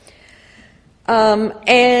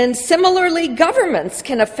 And similarly, governments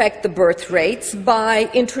can affect the birth rates by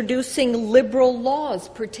introducing liberal laws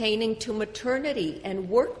pertaining to maternity and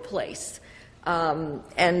workplace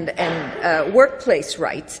workplace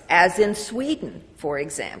rights, as in Sweden, for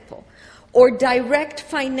example, or direct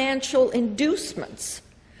financial inducements,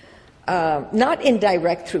 not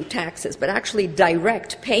indirect through taxes, but actually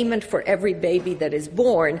direct payment for every baby that is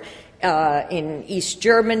born in East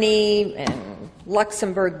Germany and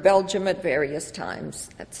Luxembourg, Belgium at various times,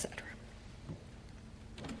 etc.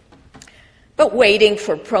 But waiting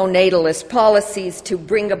for pro-natalist policies to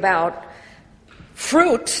bring about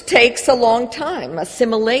fruit takes a long time.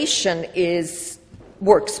 Assimilation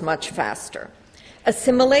works much faster.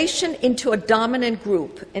 Assimilation into a dominant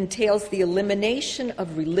group entails the elimination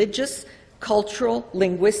of religious, cultural,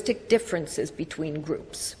 linguistic differences between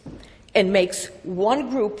groups and makes one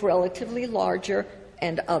group relatively larger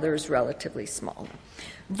and others relatively smaller.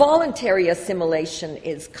 Voluntary assimilation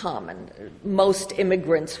is common. Most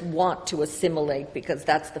immigrants want to assimilate because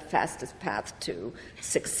that's the fastest path to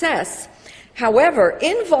success. However,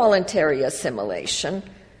 involuntary assimilation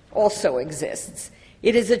also exists.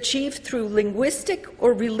 It is achieved through linguistic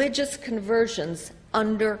or religious conversions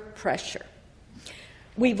under pressure.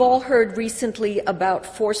 We've all heard recently about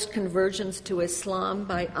forced conversions to Islam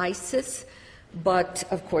by ISIS, but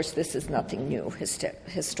of course this is nothing new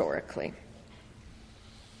historically.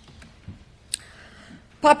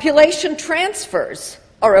 Population transfers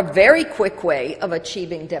are a very quick way of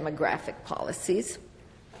achieving demographic policies,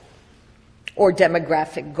 or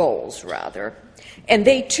demographic goals, rather, and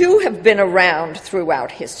they too have been around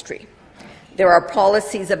throughout history. There are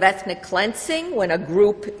policies of ethnic cleansing when a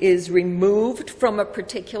group is removed from a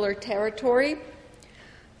particular territory,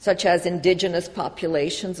 such as indigenous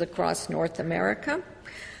populations across North America.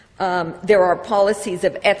 There are policies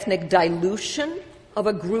of ethnic dilution of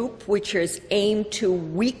a group which is aimed to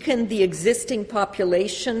weaken the existing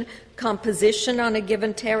population composition on a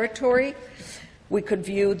given territory. We could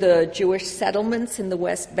view the Jewish settlements in the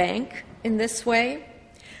West Bank in this way.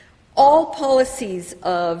 All policies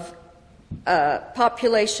of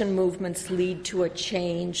population movements lead to a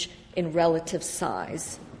change in relative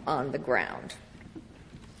size on the ground.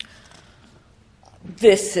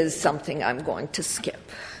 This is something I'm going to skip.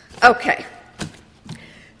 Okay.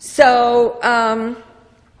 So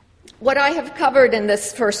what I have covered in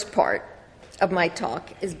this first part of my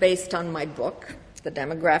talk is based on my book, The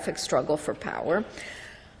Demographic Struggle for Power,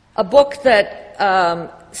 a book that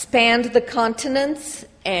spanned the continents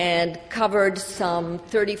and covered some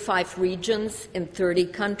 35 regions in 30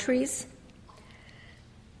 countries.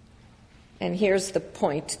 And here's the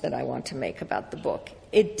point that I want to make about the book.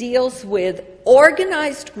 It deals with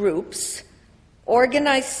organized groups,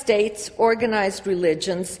 organized states, organized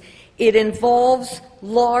religions. It involves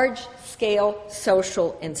large-scale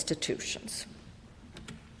social institutions.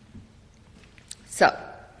 So,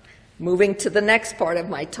 moving to the next part of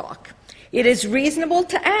my talk. It is reasonable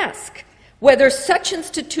to ask whether such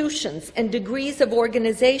institutions and degrees of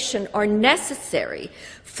organization are necessary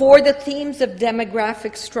for the themes of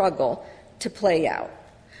demographic struggle to play out.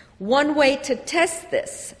 One way to test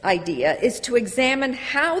this idea is to examine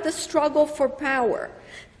how the struggle for power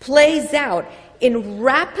plays out in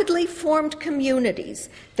rapidly formed communities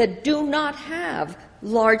that do not have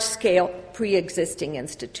large-scale pre-existing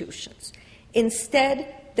institutions.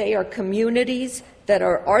 Instead, they are communities that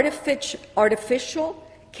are artificial,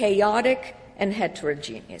 chaotic, and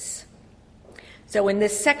heterogeneous. So in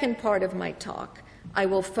this second part of my talk, I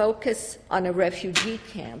will focus on a refugee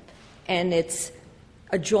camp and its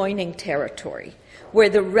adjoining territory, where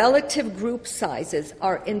the relative group sizes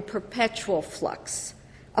are in perpetual flux,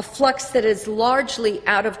 a flux that is largely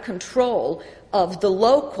out of control of the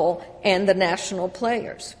local and the national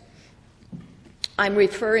players. I'm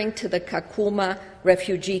referring to the Kakuma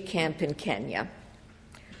refugee camp in Kenya.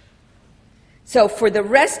 So for the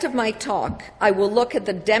rest of my talk, I will look at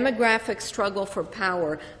the demographic struggle for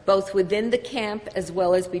power, both within the camp as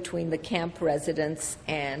well as between the camp residents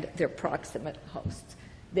and their proximate hosts.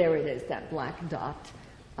 There it is, that black dot.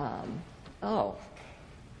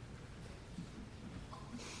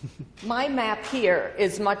 My map here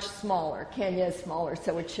is much smaller. Kenya is smaller,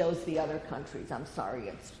 so it shows the other countries. I'm sorry,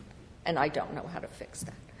 and I don't know how to fix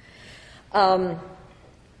that.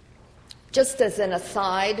 Just as an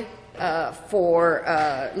aside,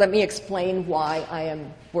 let me explain why I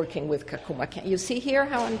am working with Kakuma. Can you see here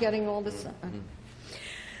how I'm getting all this?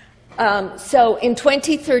 So in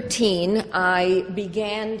 2013, I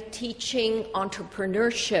began teaching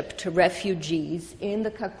entrepreneurship to refugees in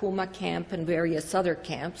the Kakuma camp and various other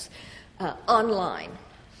camps online.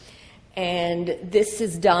 And this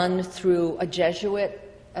is done through a Jesuit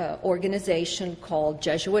organization called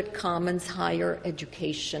Jesuit Commons Higher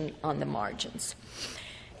Education on the Margins.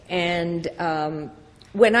 And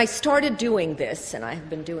when I started doing this, and I have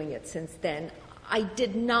been doing it since then, I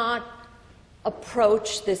did not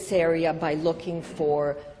approach this area by looking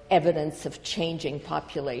for evidence of changing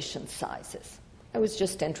population sizes. I was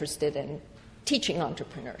just interested in teaching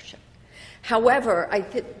entrepreneurship. However, I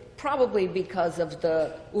think probably because of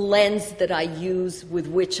the lens that I use with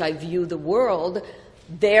which I view the world,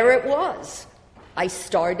 there it was. I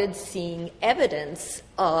started seeing evidence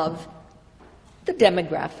of the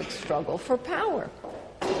demographic struggle for power.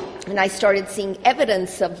 And I started seeing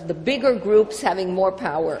evidence of the bigger groups having more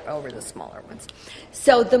power over the smaller ones.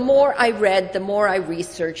 So the more I read, the more I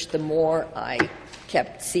researched, the more I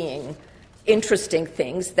kept seeing interesting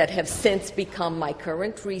things that have since become my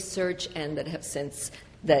current research and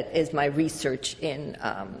that is my research in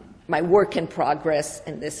my work in progress,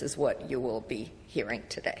 and this is what you will be hearing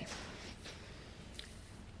today.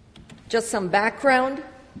 Just some background.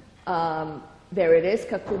 There it is.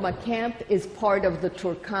 Kakuma Camp is part of the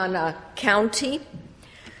Turkana County.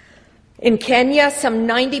 In Kenya, some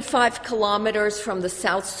 95 kilometers from the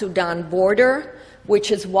South Sudan border, which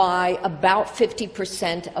is why about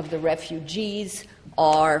 50% of the refugees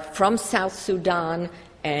are from South Sudan,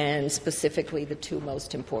 and specifically the two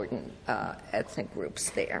most important ethnic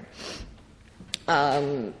groups there.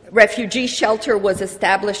 Refugee shelter was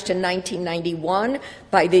established in 1991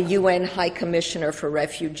 by the UN High Commissioner for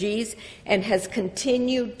Refugees and has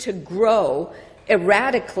continued to grow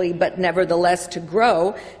erratically, but nevertheless to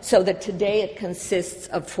grow, so that today it consists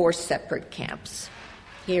of 4 separate camps.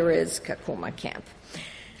 Here is Kakuma Camp.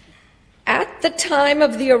 At the time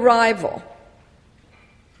of the arrival,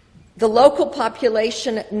 the local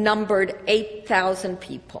population numbered 8,000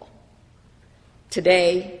 people.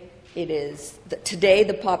 Today, today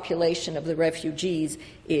the population of the refugees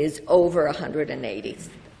is over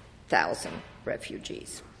 180,000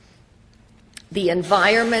 refugees. The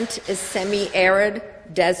environment is semi-arid,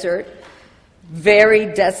 desert, very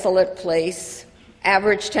desolate place,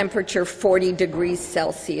 average temperature 40 degrees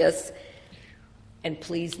Celsius. And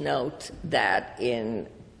please note that in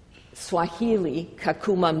Swahili,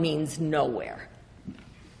 Kakuma means nowhere.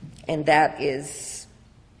 And that is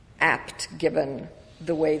apt given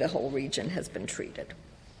the way the whole region has been treated.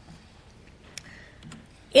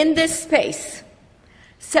 In this space,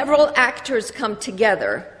 several actors come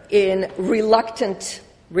together in reluctant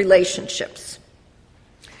relationships.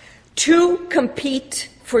 Two compete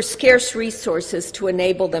for scarce resources to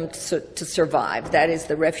enable them to survive. That is,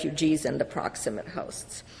 the refugees and the proximate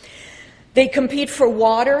hosts. They compete for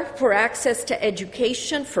water, for access to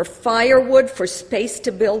education, for firewood, for space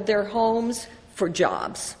to build their homes, for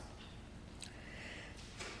jobs.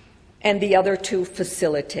 And the other two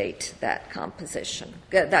facilitate that competition.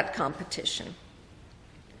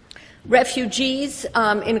 Refugees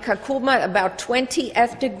in Kakuma, about 20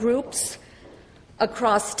 ethnic groups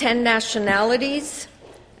across 10 nationalities.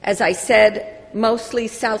 As I said, mostly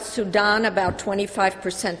South Sudan, about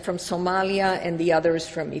 25% from Somalia, and the others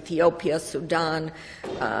from Ethiopia, Sudan,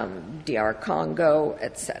 DR Congo,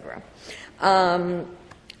 etc.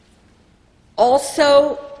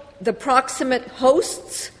 Also, the proximate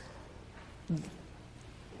hosts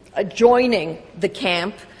adjoining the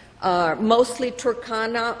camp are mostly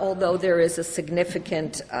Turkana, although there is a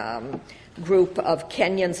significant group of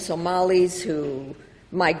Kenyan Somalis who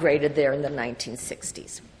migrated there in the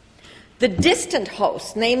 1960s. The distant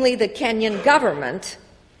hosts, namely the Kenyan government,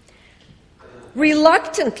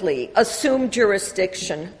 reluctantly assumed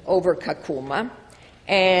jurisdiction over Kakuma,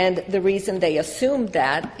 and the reason they assumed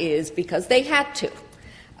that is because they had to.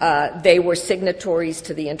 They were signatories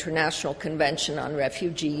to the International Convention on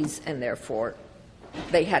Refugees, and therefore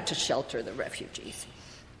they had to shelter the refugees.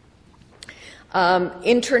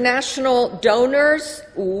 International donors,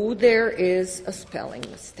 there is a spelling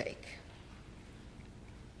mistake.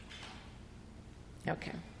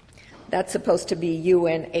 Okay. That's supposed to be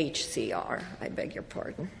UNHCR. I beg your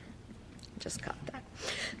pardon. Just got that.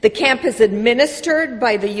 The camp is administered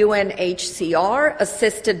by the UNHCR,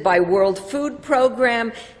 assisted by World Food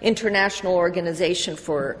Program, International Organization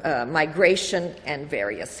for Migration, and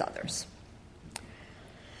various others.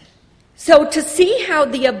 So to see how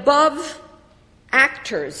the above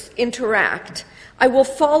actors interact, I will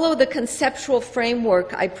follow the conceptual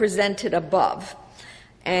framework I presented above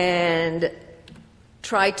and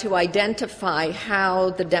try to identify how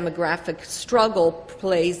the demographic struggle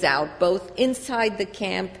plays out both inside the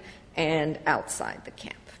camp and outside the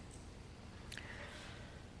camp.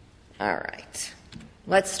 All right.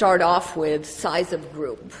 Let's start off with size of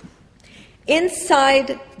group.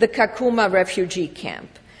 Inside the Kakuma refugee camp,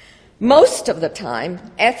 most of the time,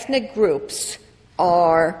 ethnic groups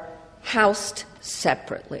are housed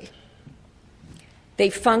separately. They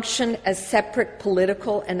function as separate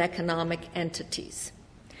political and economic entities.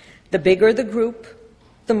 The bigger the group,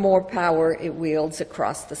 the more power it wields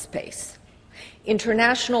across the space.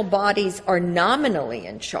 International bodies are nominally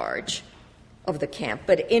in charge of the camp,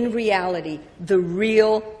 but in reality, the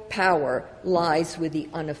real power lies with the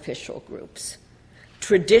unofficial groups.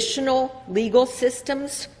 Traditional legal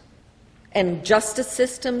systems and justice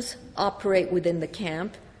systems operate within the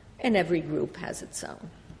camp, and every group has its own.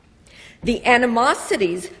 The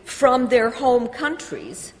animosities from their home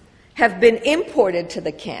countries have been imported to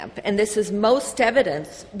the camp, and this is most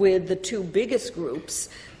evident with the two biggest groups,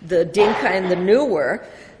 the Dinka and the Nuer,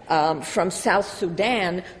 from South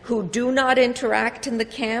Sudan, who do not interact in the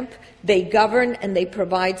camp. They govern and they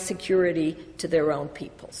provide security to their own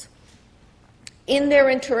peoples. In their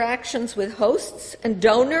interactions with hosts and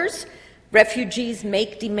donors, refugees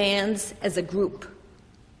make demands as a group.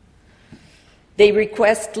 They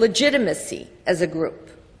request legitimacy as a group.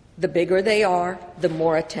 The bigger they are, the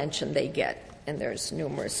more attention they get, and there's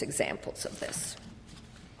numerous examples of this.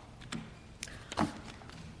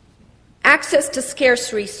 Access to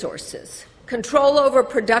scarce resources, control over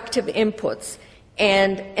productive inputs,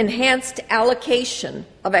 and enhanced allocation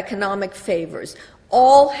of economic favors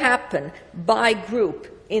all happen by group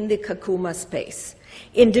in the Kakuma space.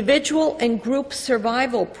 Individual and group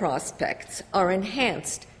survival prospects are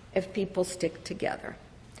enhanced if people stick together.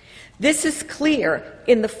 This is clear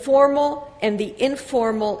in the formal and the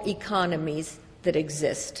informal economies that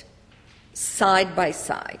exist side by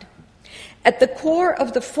side. At the core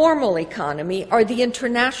of the formal economy are the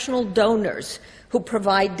international donors who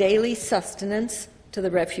provide daily sustenance to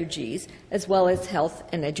the refugees, as well as health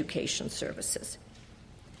and education services.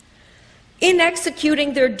 In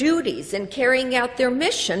executing their duties and carrying out their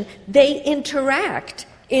mission, they interact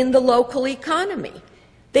in the local economy.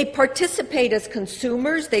 They participate as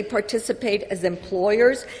consumers, they participate as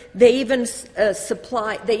employers, they even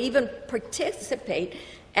participate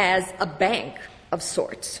as a bank of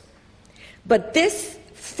sorts. But this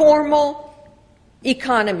formal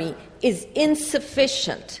economy is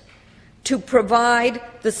insufficient to provide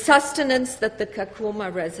the sustenance that the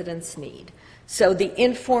Kakuma residents need. So the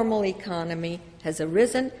informal economy has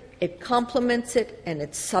arisen, it complements it, and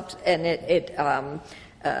it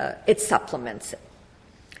supplements it.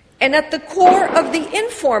 And at the core of the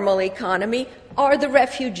informal economy are the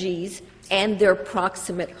refugees and their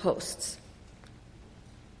proximate hosts.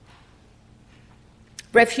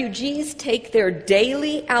 Refugees take their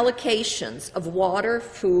daily allocations of water,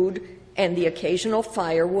 food, and the occasional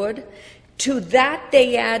firewood. To that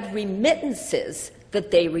they add remittances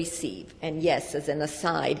that they receive. And yes, as an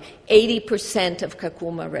aside, 80% of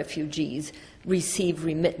Kakuma refugees receive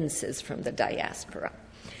remittances from the diaspora.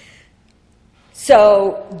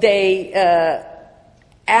 So they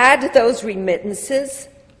add those remittances,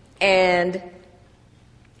 and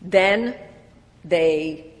then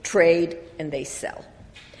they trade and they sell.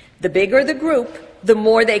 The bigger the group, the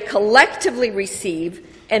more they collectively receive,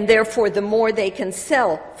 and therefore the more they can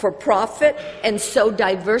sell for profit, and so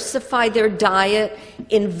diversify their diet,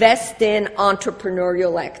 invest in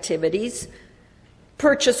entrepreneurial activities,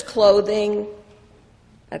 purchase clothing,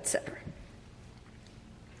 etc.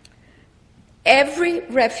 Every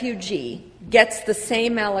refugee gets the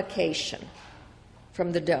same allocation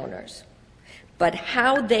from the donors, but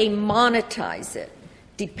how they monetize it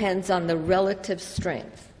depends on the relative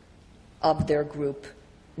strength of their group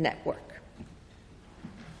network.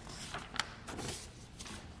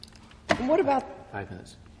 And what about 5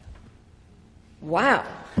 minutes? Wow.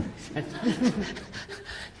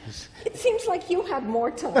 It seems like you have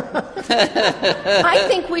more time. I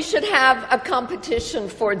think we should have a competition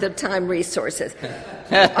for the time resources.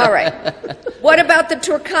 All right. What about the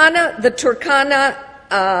Turkana? The Turkana,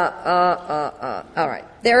 all right.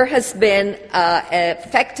 There has been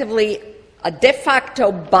effectively a de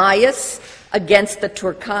facto bias against the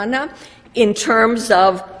Turkana in terms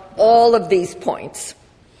of all of these points.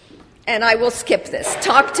 And I will skip this.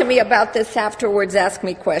 Talk to me about this afterwards. Ask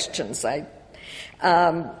me questions.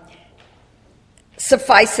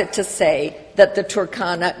 Suffice it to say that the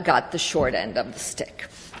Turkana got the short end of the stick.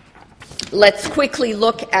 Let's quickly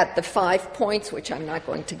look at the 5 points, which I'm not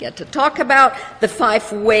going to get to talk about, the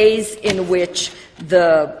 5 ways in which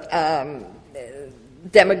the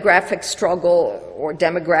demographic struggle or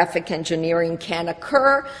demographic engineering can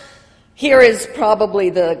occur. Here is probably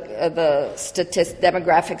the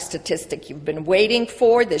demographic statistic you've been waiting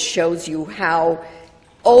for. This shows you how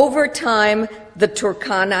over time the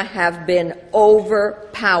Turkana have been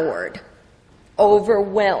overpowered,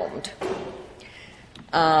 overwhelmed.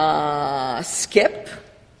 Skip.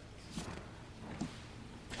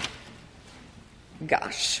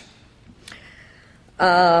 Gosh.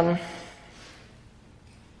 All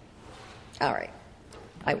right.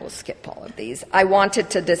 I will skip all of these. I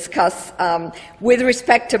wanted to discuss, with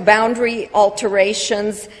respect to boundary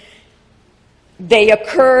alterations, they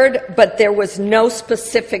occurred, but there was no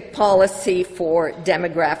specific policy for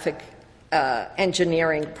demographic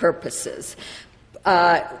engineering purposes.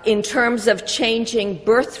 In terms of changing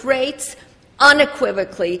birth rates,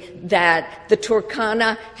 unequivocally that the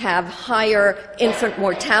Turkana have higher infant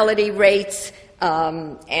mortality rates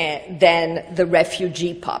than the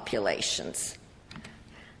refugee populations.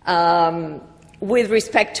 With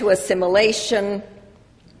respect to assimilation,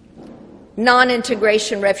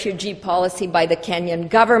 non-integration refugee policy by the Kenyan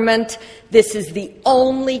government, this is the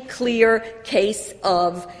only clear case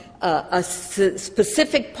of a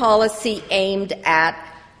specific policy aimed at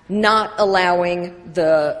not allowing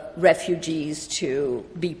the refugees to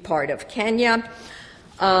be part of Kenya.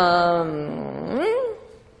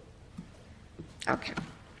 Okay.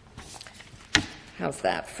 How's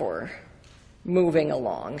that for moving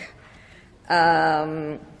along?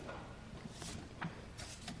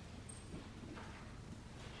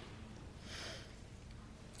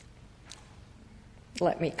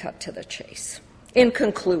 Let me cut to the chase. In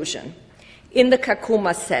conclusion, in the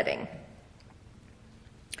Kakuma setting,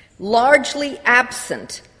 largely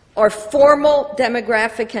absent are formal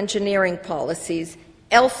demographic engineering policies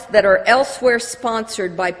that are elsewhere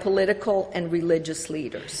sponsored by political and religious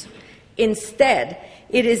leaders. Instead,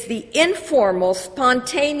 it is the informal,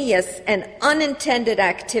 spontaneous, and unintended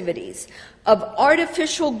activities of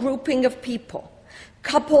artificial grouping of people,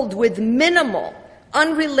 coupled with minimal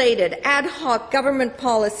unrelated, ad hoc government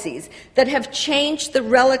policies that have changed the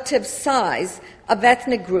relative size of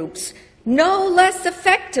ethnic groups no less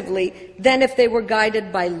effectively than if they were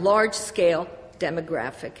guided by large-scale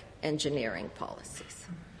demographic engineering policies.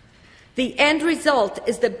 The end result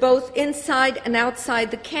is that both inside and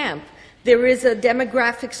outside the camp, there is a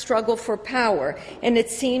demographic struggle for power, and it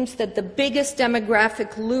seems that the biggest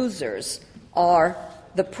demographic losers are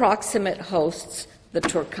the proximate hosts, the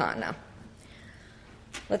Turkana.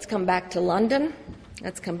 Let's come back to London.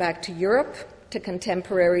 Let's come back to Europe, to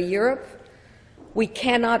contemporary Europe. We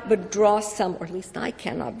cannot but draw some, or at least I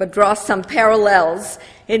cannot, but draw some parallels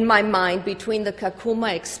in my mind between the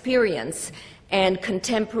Kakuma experience and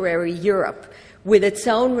contemporary Europe with its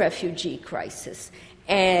own refugee crisis,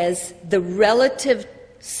 as the relative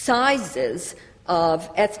sizes of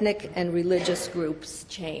ethnic and religious groups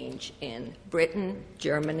change in Britain,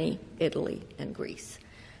 Germany, Italy, and Greece.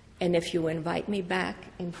 And if you invite me back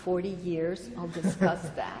in 40 years, I'll discuss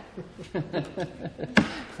that.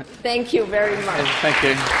 Thank you very much. Thank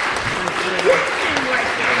you.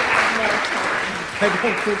 I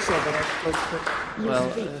don't think so, but I Well,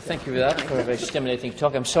 thank you for that, for a very stimulating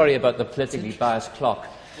talk. I'm sorry about the politically biased clock.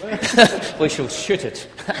 We shall shoot it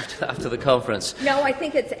after the conference. No, I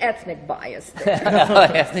think it's ethnic bias.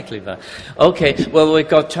 Ethnically biased. Okay, well, we've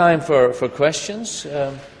got time for questions.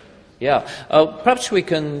 Perhaps we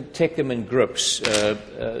can take them in groups.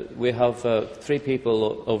 We have 3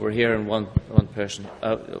 people over here and one person.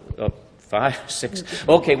 5, 6.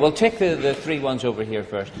 Okay, we'll take the 3 ones over here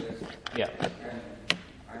first. Yeah.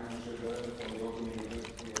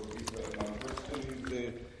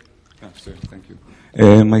 Thank you.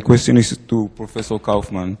 My question is to Professor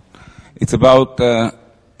Kaufman. It's about the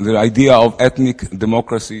idea of ethnic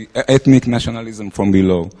democracy, ethnic nationalism from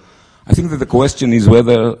below. I think that the question is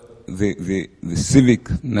whether the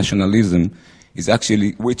civic nationalism is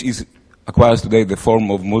actually, which acquires today the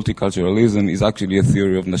form of multiculturalism, is actually a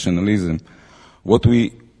theory of nationalism. What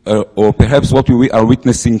we, or perhaps what we are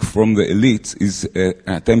witnessing from the elites is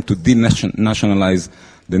an attempt to denationalize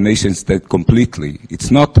the nation state completely. It's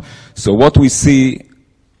not, so what we see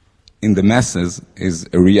in the masses is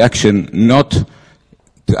a reaction not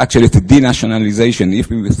to actually to denationalization, if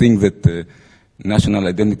we think that national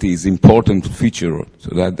identity is an important feature,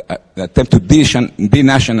 so that the attempt to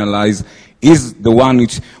denationalize is the one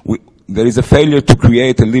which, there is a failure to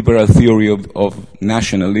create a liberal theory of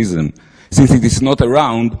nationalism. Since it is not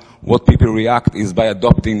around, what people react is by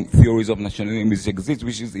adopting theories of nationalism which exist,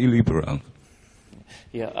 which is illiberal.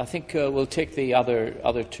 Yeah, I think we'll take the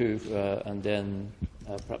other 2 and then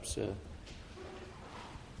perhaps...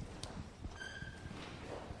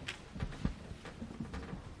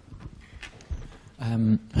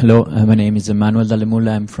 Hello, my name is Emmanuel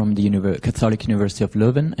Dallemulla. I'm from the Catholic University of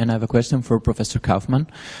Leuven, and I have a question for Professor Kaufman.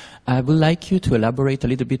 I would like you to elaborate a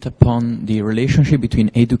little bit upon the relationship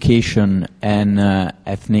between education and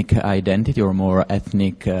ethnic identity, or more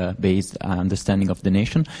ethnic-based understanding of the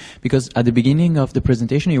nation. Because at the beginning of the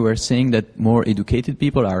presentation, you were saying that more educated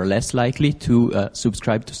people are less likely to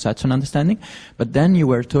subscribe to such an understanding. But then you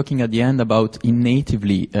were talking at the end about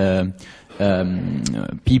innatively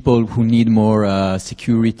people who need more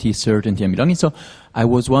security, certainty, and belonging. So I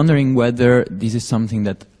was wondering whether this is something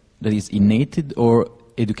that is innate, or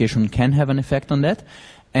education can have an effect on that.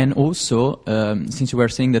 And also, since you were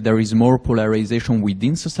saying that there is more polarization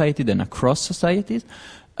within society than across societies,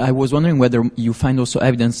 I was wondering whether you find also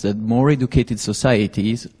evidence that more educated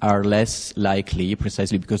societies are less likely,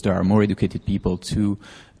 precisely because there are more educated people, to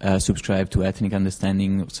subscribe to ethnic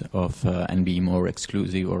understandings of and be more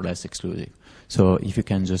exclusive or less exclusive. So if you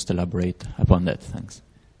can just elaborate upon that, thanks.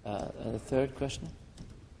 The third question?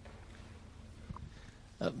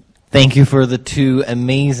 Thank you for the 2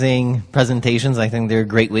 amazing presentations. I think they're a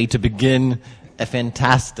great way to begin a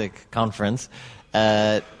fantastic conference.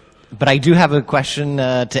 But I do have a question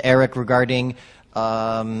to Eric regarding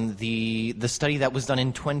the study that was done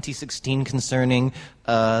in 2016 concerning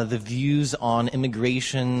the views on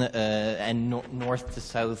immigration and north to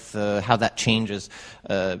south, how that changes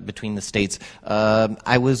between the states.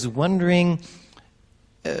 I was wondering,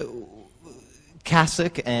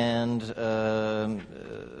 Kasich and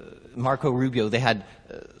Marco Rubio, they had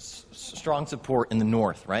strong support in the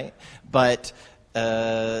north, right? But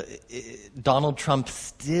Donald Trump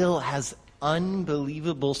still has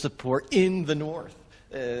unbelievable support in the north.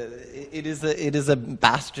 It is a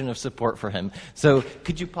bastion of support for him. So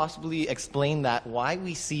could you possibly explain that, why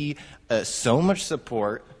we see so much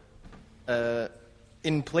support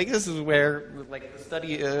in places where, like the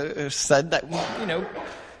study said, that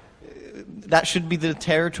that should be the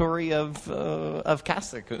territory of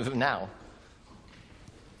Kasich now?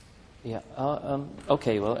 Yeah.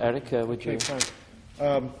 Okay. Well, Eric, would you? Sorry.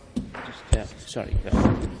 Sorry.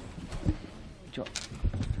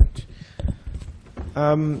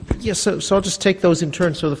 Yes. So I'll just take those in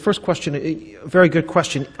turn. So the first question, a very good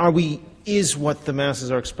question. Is what the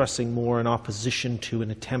masses are expressing more in opposition to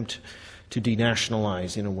an attempt to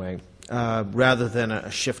denationalize in a way, rather than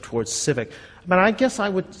a shift towards civic? But I guess I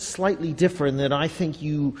would slightly differ in that I think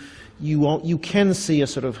you can see a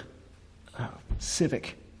sort of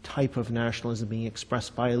civic type of nationalism being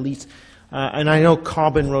expressed by elites. And I know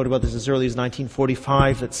Cobbin wrote about this as early as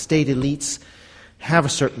 1945, that state elites have a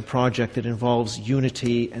certain project that involves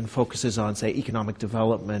unity and focuses on, say, economic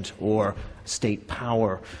development or state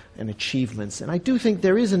power and achievements. And I do think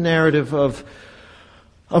there is a narrative of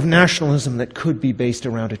nationalism that could be based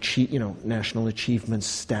around national achievement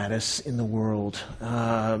status in the world.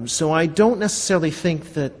 So I don't necessarily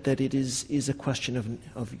think that it is a question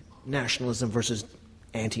of nationalism versus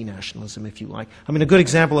anti-nationalism, if you like. I mean, a good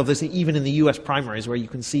example of this, even in the U.S. primaries, where you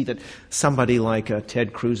can see that somebody like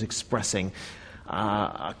Ted Cruz expressing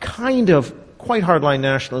a kind of quite hardline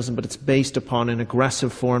nationalism, but it's based upon an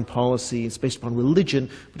aggressive foreign policy. It's based upon religion,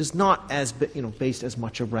 but it's not as based as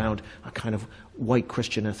much around a kind of white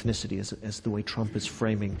Christian ethnicity as the way Trump is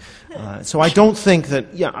framing. So I don't think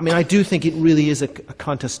that. Yeah, I mean, I do think it really is a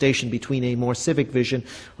contestation between a more civic vision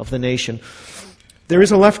of the nation. There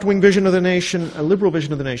is a left-wing vision of the nation, a liberal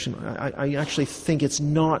vision of the nation. I actually think it's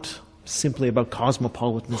not simply about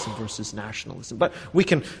cosmopolitanism versus nationalism. But we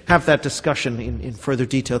can have that discussion in further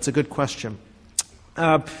detail. It's a good question.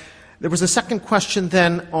 There was a second question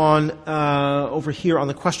then on over here on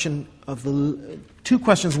the question of the two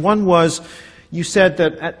questions. One was, you said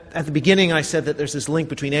that at the beginning I said that there's this link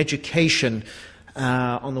between education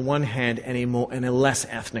on the one hand and a less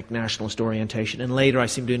ethnic nationalist orientation. And later I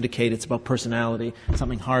seem to indicate it's about personality,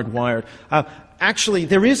 something hardwired. Actually,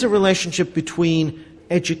 there is a relationship between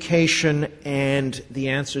education and the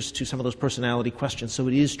answers to some of those personality questions. So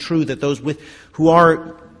it is true that those who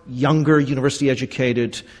are younger, university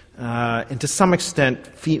educated, and to some extent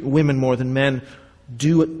women more than men,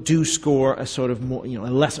 do score a sort of more,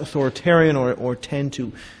 a less authoritarian or tend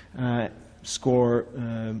to score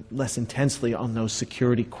less intensely on those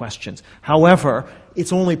security questions. However,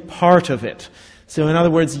 it's only part of it. So in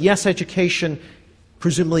other words, yes, education,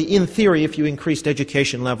 presumably in theory, if you increased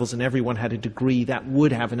education levels and everyone had a degree, that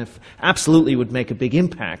would have, and absolutely would make a big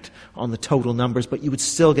impact on the total numbers, but you would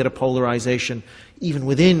still get a polarization even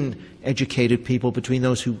within educated people between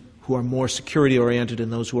those who are more security-oriented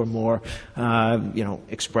and those who are more,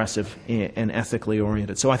 expressive and ethically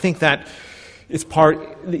oriented. So I think that it's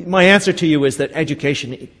my answer to you is that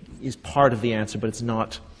education is part of the answer, but it's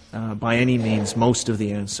not by any means most of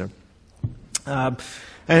the answer.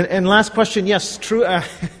 And last question, yes, true.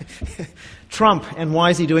 Trump, and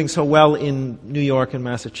why is he doing so well in New York and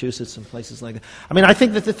Massachusetts and places like that? I mean, I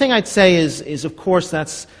think that the thing I'd say is of course,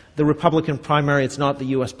 that's the Republican primary. It's not the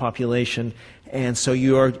U.S. population. And so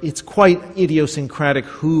it's quite idiosyncratic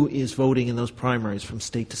who is voting in those primaries from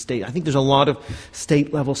state to state. I think there's a lot of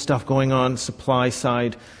state-level stuff going on,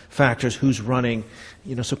 supply-side factors, who's running.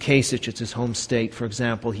 So Kasich, it's his home state, for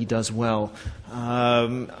example, he does well.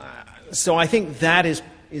 So I think that is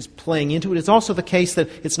playing into it. It's also the case that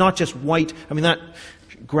it's not just white. I mean, that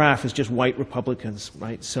graph is just white Republicans,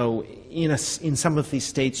 right? So in some of these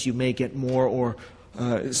states, you may get more or...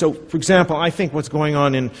 So, for example, I think what's going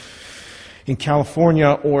on in California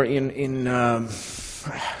or in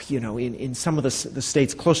some of the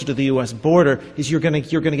states closer to the U.S. border is you're going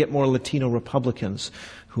to get more Latino Republicans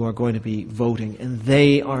who are going to be voting, and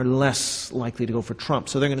they are less likely to go for Trump.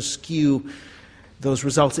 So they're going to skew those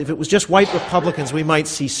results. If it was just white Republicans, we might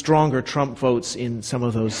see stronger Trump votes in some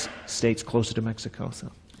of those states closer to Mexico.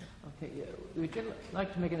 So. Okay. Would you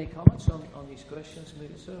like to make any comments on these questions,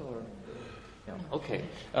 Lisa? Or yeah. Okay.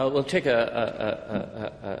 We'll take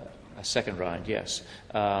a second round. Yes.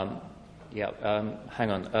 Hang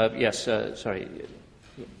on. Yes. Sorry.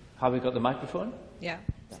 Have we got the microphone? Yeah.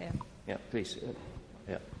 Sam. Yeah. Please.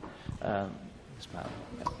 This man.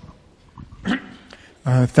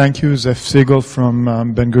 Thank you, Zef Siegel from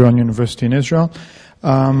Ben-Gurion University in Israel.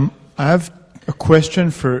 I have a question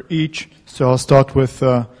for each, so I'll start with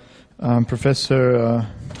Professor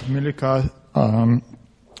Milika.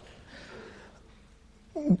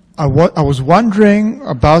 I was wondering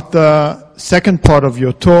about the second part of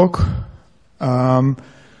your talk,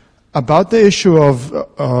 about the issue of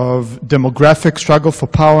demographic struggle for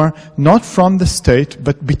power, not from the state,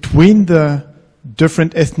 but between the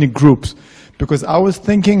different ethnic groups. Because I was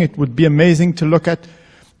thinking it would be amazing to look at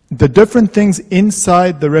the different things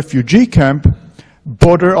inside the refugee camp,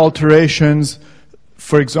 border alterations,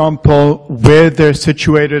 for example, where they're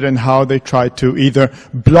situated and how they try to either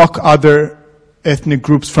block other ethnic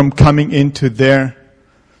groups from coming into their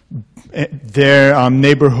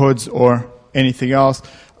neighborhoods or anything else.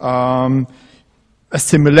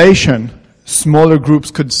 Assimilation. Smaller groups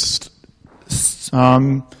could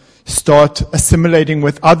start assimilating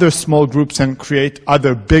with other small groups and create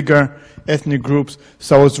other bigger ethnic groups.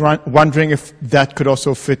 So I was wondering if that could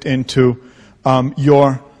also fit into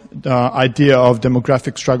your idea of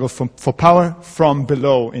demographic struggle for power from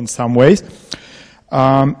below in some ways.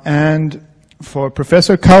 And for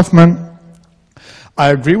Professor Kaufman, I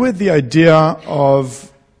agree with the idea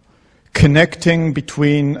of connecting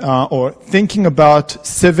between or thinking about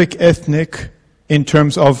civic ethnic in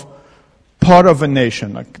terms of part of a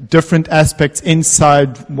nation, like different aspects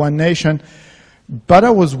inside one nation. But I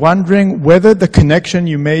was wondering whether the connection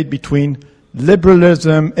you made between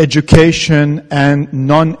liberalism, education, and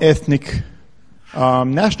non-ethnic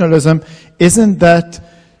nationalism, isn't that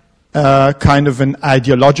kind of an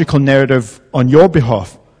ideological narrative on your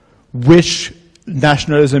behalf? Which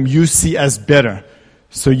nationalism you see as better?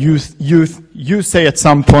 So you say at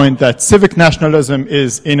some point that civic nationalism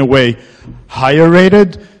is, in a way, higher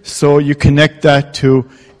rated, so you connect that to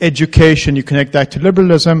education, you connect that to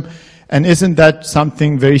liberalism, and isn't that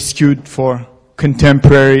something very skewed for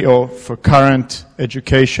contemporary or for current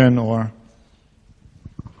education or?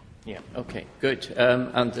 Yeah, okay, good.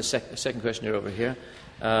 And the second question here over here.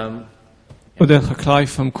 Odell Haklai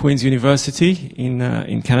from Queen's University in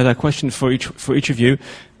Canada. A question for each of you.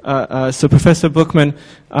 So Professor Bookman,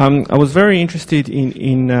 I was very interested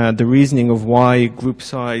in the reasoning of why group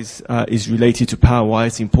size is related to power, why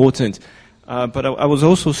it's important. But I was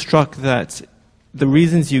also struck that the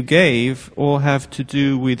reasons you gave all have to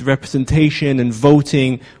do with representation and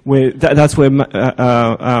voting. That's where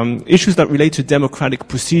issues that relate to democratic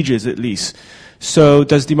procedures, at least. So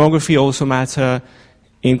does demography also matter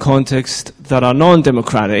in contexts that are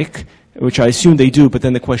non-democratic, which I assume they do, but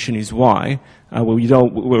then the question is why?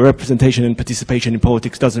 Where representation and participation in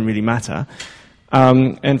politics doesn't really matter.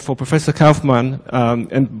 And for Professor Kaufman,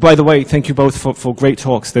 and by the way, thank you both for great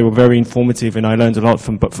talks. They were very informative, and I learned a lot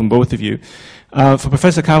from both of you. For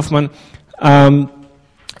Professor Kaufman, one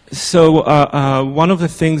of the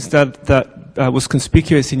things that was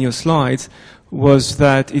conspicuous in your slides was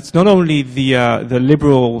that it's not only the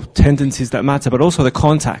liberal tendencies that matter, but also the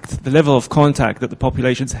level of contact that the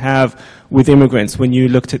populations have with immigrants when you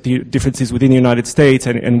looked at the differences within the United States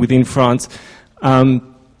and within France. And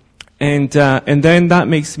then that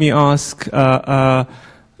makes me ask, do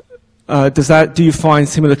you find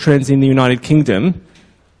similar trends in the United Kingdom?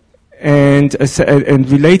 And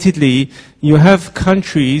relatedly, you have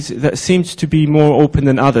countries that seem to be more open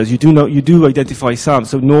than others. You do identify some.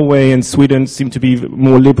 So Norway and Sweden seem to be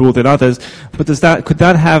more liberal than others. But could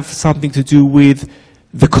that have something to do with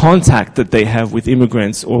the contact that they have with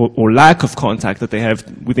immigrants, or lack of contact that they have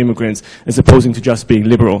with immigrants, as opposing to just being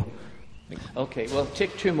liberal? Okay, well,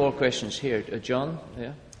 take two more questions here. John,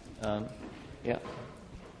 yeah? Yeah.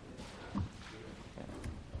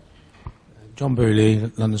 John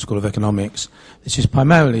Booley, London School of Economics. This is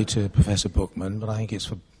primarily to Professor Bookman, but I think it's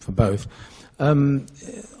for both.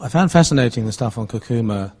 I found fascinating the stuff on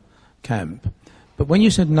Kakuma camp, but when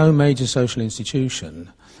you said no major social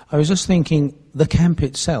institution, I was just thinking the camp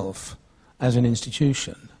itself as an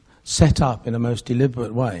institution, set up in a most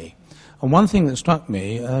deliberate way. And one thing that struck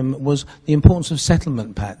me was the importance of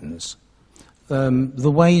settlement patterns,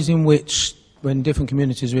 the ways in which, when different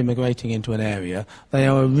communities are immigrating into an area, they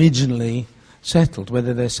are originally settled,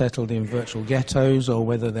 whether they're settled in virtual ghettos or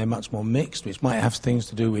whether they're much more mixed, which might have things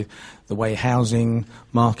to do with the way housing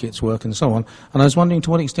markets work and so on. And I was wondering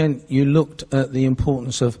to what extent you looked at the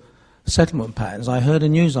importance of settlement patterns. I heard a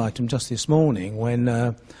news item just this morning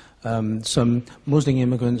when some Muslim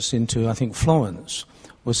immigrants into, I think, Florence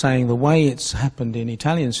were saying the way it's happened in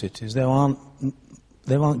Italian cities, there aren't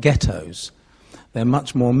ghettos. They're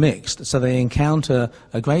much more mixed, so they encounter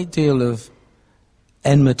a great deal of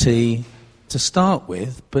enmity to start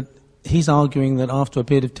with, but he's arguing that after a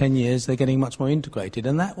period of 10 years they're getting much more integrated,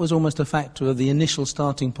 and that was almost a factor of the initial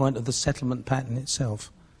starting point of the settlement pattern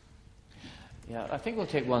itself. Yeah, I think we'll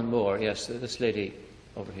take one more. Yes, this lady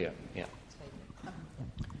over here. Yeah.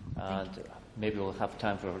 And maybe we'll have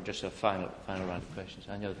time for just a final round of questions.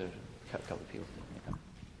 I know there's a couple of people.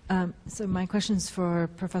 So my question's for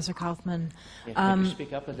Professor Kaufman. Yeah, can you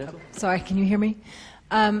speak up a little? Sorry, can you hear me?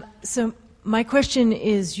 So my question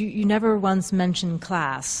is, you never once mentioned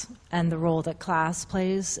class and the role that class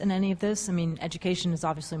plays in any of this. I mean, education is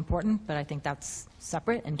obviously important, but I think that's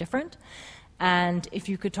separate and different. And if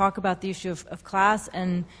you could talk about the issue of class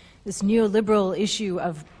and this neoliberal issue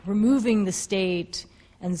of removing the state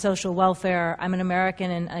and social welfare. I'm an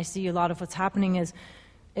American, and I see a lot of what's happening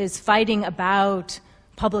is fighting about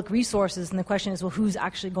public resources, and the question is, well, who's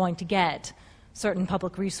actually going to get certain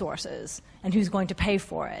public resources, and who's going to pay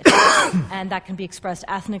for it? And that can be expressed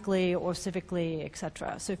ethnically or civically,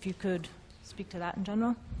 etc. So if you could speak to that in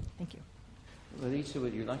general. Thank you. Lisa,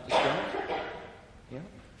 would you like to start?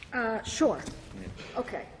 Yeah? Sure.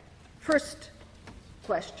 Okay. First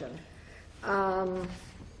question.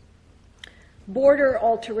 Border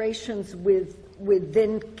alterations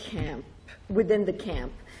within the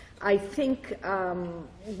camp. I think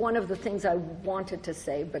one of the things I wanted to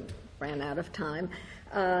say, but ran out of time,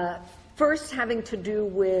 first having to do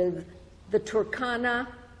with the Turkana,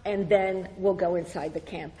 and then we'll go inside the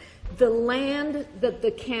camp. The land that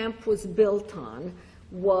the camp was built on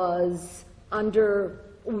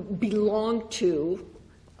belonged to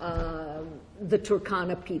the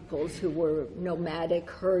Turkana peoples, who were nomadic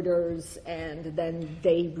herders, and then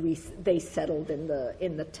they settled in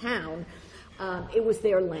the town. It was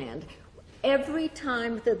their land. Every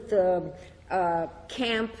time that the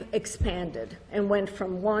camp expanded and went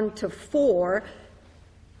from 1 to 4,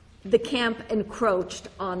 the camp encroached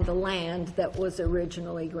on the land that was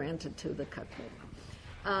originally granted to the Kakuma.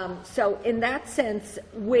 So in that sense,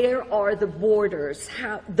 where are the borders?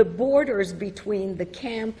 The borders between the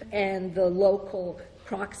camp and the local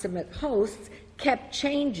proximate hosts kept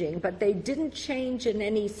changing, but they didn't change in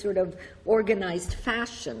any sort of organized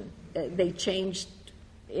fashion. They changed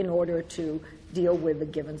in order to deal with the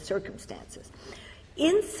given circumstances.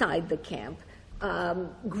 Inside the camp,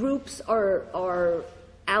 groups are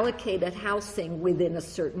allocated housing within a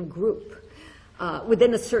certain group,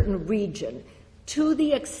 within a certain region. To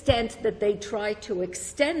the extent that they try to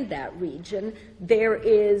extend that region, there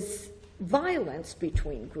is violence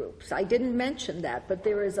between groups. I didn't mention that, but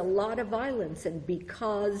there is a lot of violence, and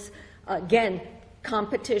because, again,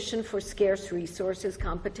 competition for scarce resources,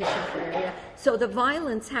 competition for area. So the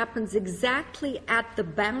violence happens exactly at the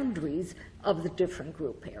boundaries of the different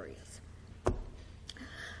group areas.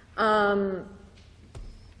 I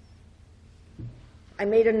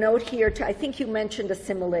made a note here, I think you mentioned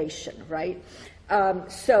assimilation, right?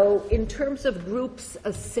 So in terms of groups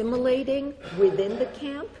assimilating within the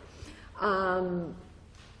camp,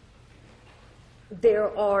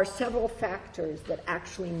 there are several factors that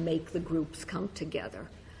actually make the groups come together.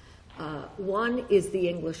 One is the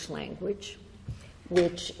English language,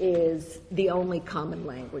 which is the only common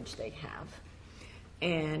language they have.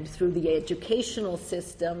 And through the educational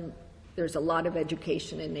system, there's a lot of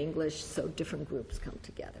education in English, so different groups come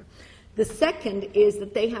together. The second is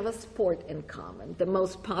that they have a sport in common. The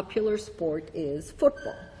most popular sport is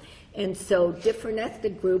football. And so different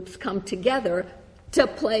ethnic groups come together to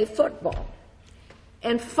play football.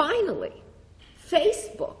 And finally,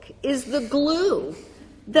 Facebook is the glue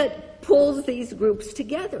that pulls these groups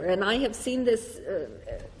together. And I have seen this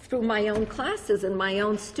through my own classes and my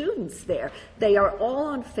own students there. They are all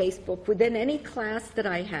on Facebook. Within any class that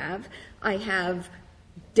I have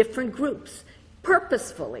different groups.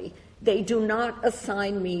 Purposefully, they do not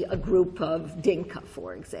assign me a group of Dinka,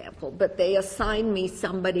 for example, but they assign me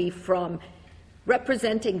somebody from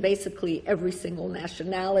representing basically every single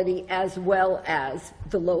nationality as well as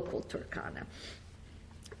the local Turkana.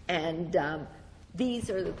 And these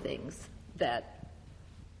are the things that,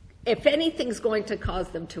 if anything's going to cause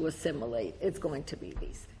them to assimilate, it's going to be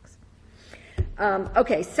these things.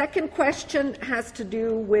 Okay, second question has to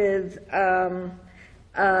do with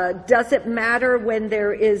does it matter when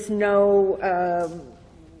there is no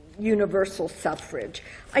universal suffrage?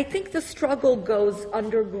 I think the struggle goes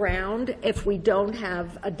underground if we don't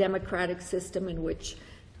have a democratic system in which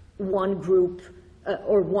one group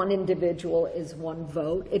or one individual is one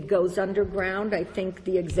vote. It goes underground. I think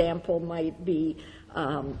the example might be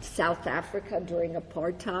South Africa during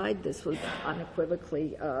apartheid. This was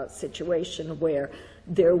unequivocally a situation where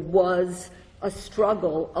there was a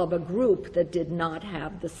struggle of a group that did not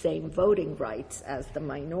have the same voting rights as the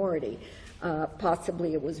minority.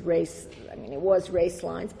 Possibly it was race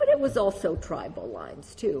lines, but it was also tribal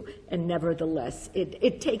lines too. And nevertheless,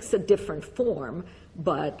 it takes a different form,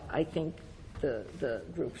 but I think the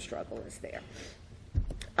group struggle is there.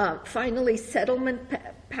 Finally, settlement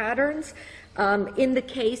patterns. In the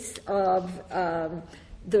case of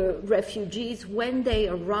the refugees, when they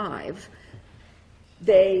arrive,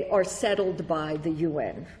 they are settled by the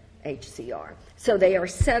UNHCR. So they are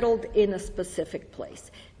settled in a specific place.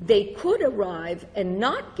 They could arrive and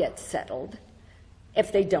not get settled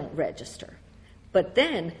if they don't register. But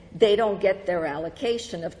then they don't get their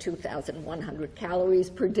allocation of 2,100 calories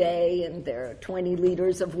per day and their 20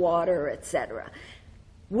 liters of water, etc.,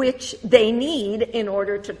 which they need in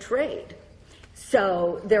order to trade.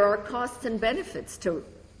 So there are costs and benefits to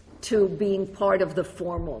being part of the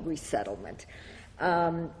formal resettlement.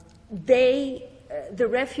 The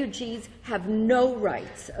refugees have no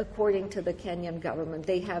rights, according to the Kenyan government.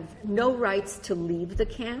 They have no rights to leave the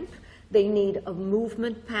camp. They need a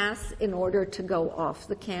movement pass in order to go off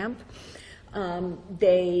the camp.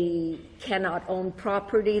 They cannot own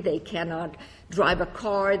property. They cannot drive a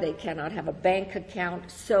car. They cannot have a bank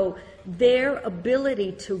account. So their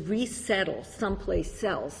ability to resettle someplace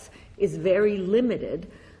else is very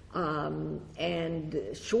limited. And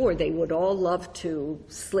sure, they would all love to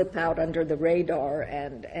slip out under the radar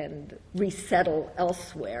and resettle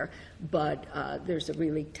elsewhere, but there's a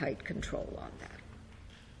really tight control on that.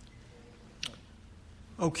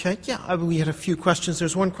 Okay, yeah, we had a few questions.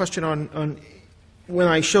 There's one question on when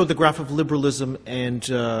I showed the graph of liberalism and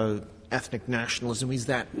ethnic nationalism,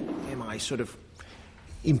 am I sort of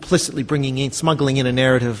implicitly smuggling in a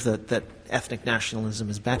narrative that ethnic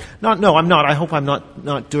nationalism is bad? No, I'm not. I hope I'm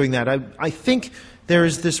not doing that. I think there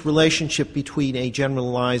is this relationship between a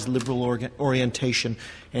generalized liberal orientation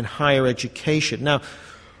and higher education. Now,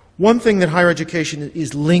 one thing that higher education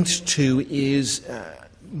is linked to is a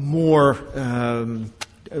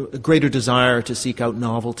greater desire to seek out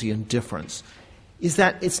novelty and difference. Is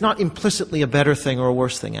that it's not implicitly a better thing or a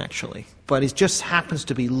worse thing, actually, but it just happens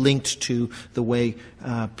to be linked to the way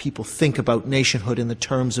people think about nationhood in the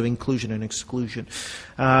terms of inclusion and exclusion.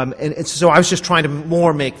 And so I was just trying to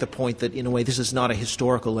more make the point that, in a way, this is not a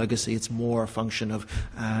historical legacy. It's more a function of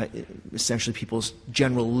essentially people's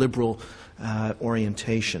general liberal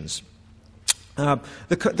orientations.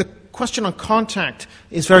 The question on contact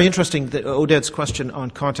is very interesting, Oded's question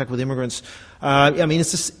on contact with immigrants.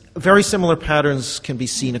 It's just very similar patterns can be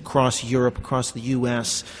seen across Europe, across the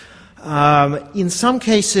U.S. In some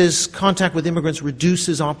cases, contact with immigrants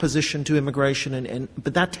reduces opposition to immigration,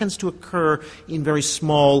 but that tends to occur in very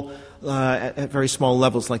small, at very small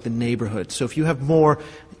levels, like the neighborhood. So if you have more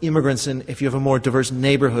immigrants and if you have a more diverse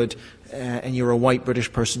neighborhood and you're a white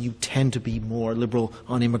British person, you tend to be more liberal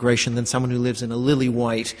on immigration than someone who lives in a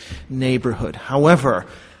lily-white neighborhood. However,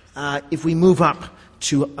 if we move up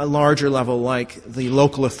to a larger level like the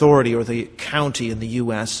local authority or the county in the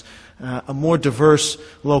U.S., a more diverse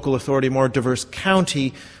local authority, a more diverse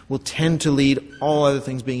county will tend to lead, all other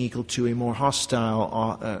things being equal, to a more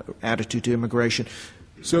hostile attitude to immigration.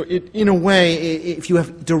 So in a way, if you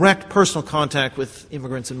have direct personal contact with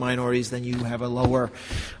immigrants and minorities, then you have a lower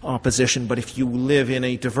opposition. But if you live in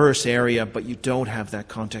a diverse area but you don't have that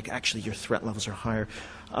contact, actually your threat levels are higher.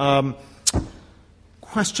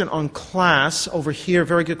 Question on class over here,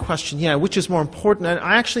 very good question. Yeah, which is more important?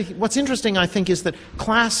 And what's interesting, I think, is that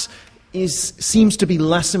class seems to be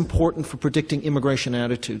less important for predicting immigration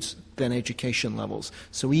attitudes than education levels.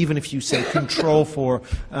 So even if you say control for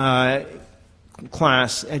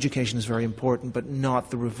class, education is very important, but not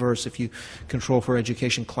the reverse. If you control for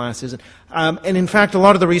education, class isn't. And in fact, a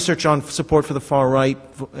lot of the research on support for the far right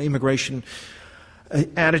immigration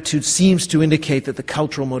attitude seems to indicate that the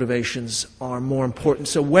cultural motivations are more important.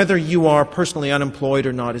 So whether you are personally unemployed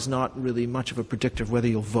or not is not really much of a predictor of whether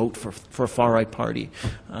you'll vote for a far right party,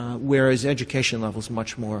 whereas education level is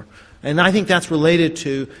much more. And I think that's related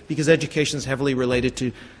to, because education is heavily related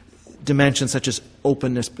to dimensions such as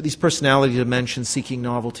openness, these personality dimensions, seeking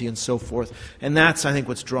novelty and so forth. And that's, I think,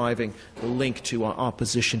 what's driving the link to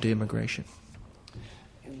opposition to immigration.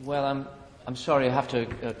 Well, I'm sorry I have to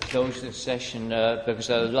close this session because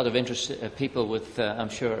there are a lot of interested people with, I'm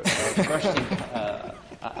sure, bursting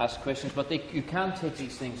ask questions, but you can take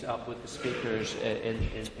these things up with the speakers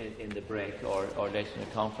in the break or later in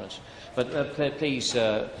the conference. But please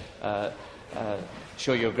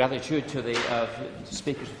show your gratitude to the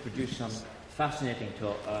speakers who produced some fascinating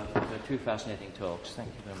two fascinating talks. Thank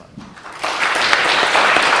you very much.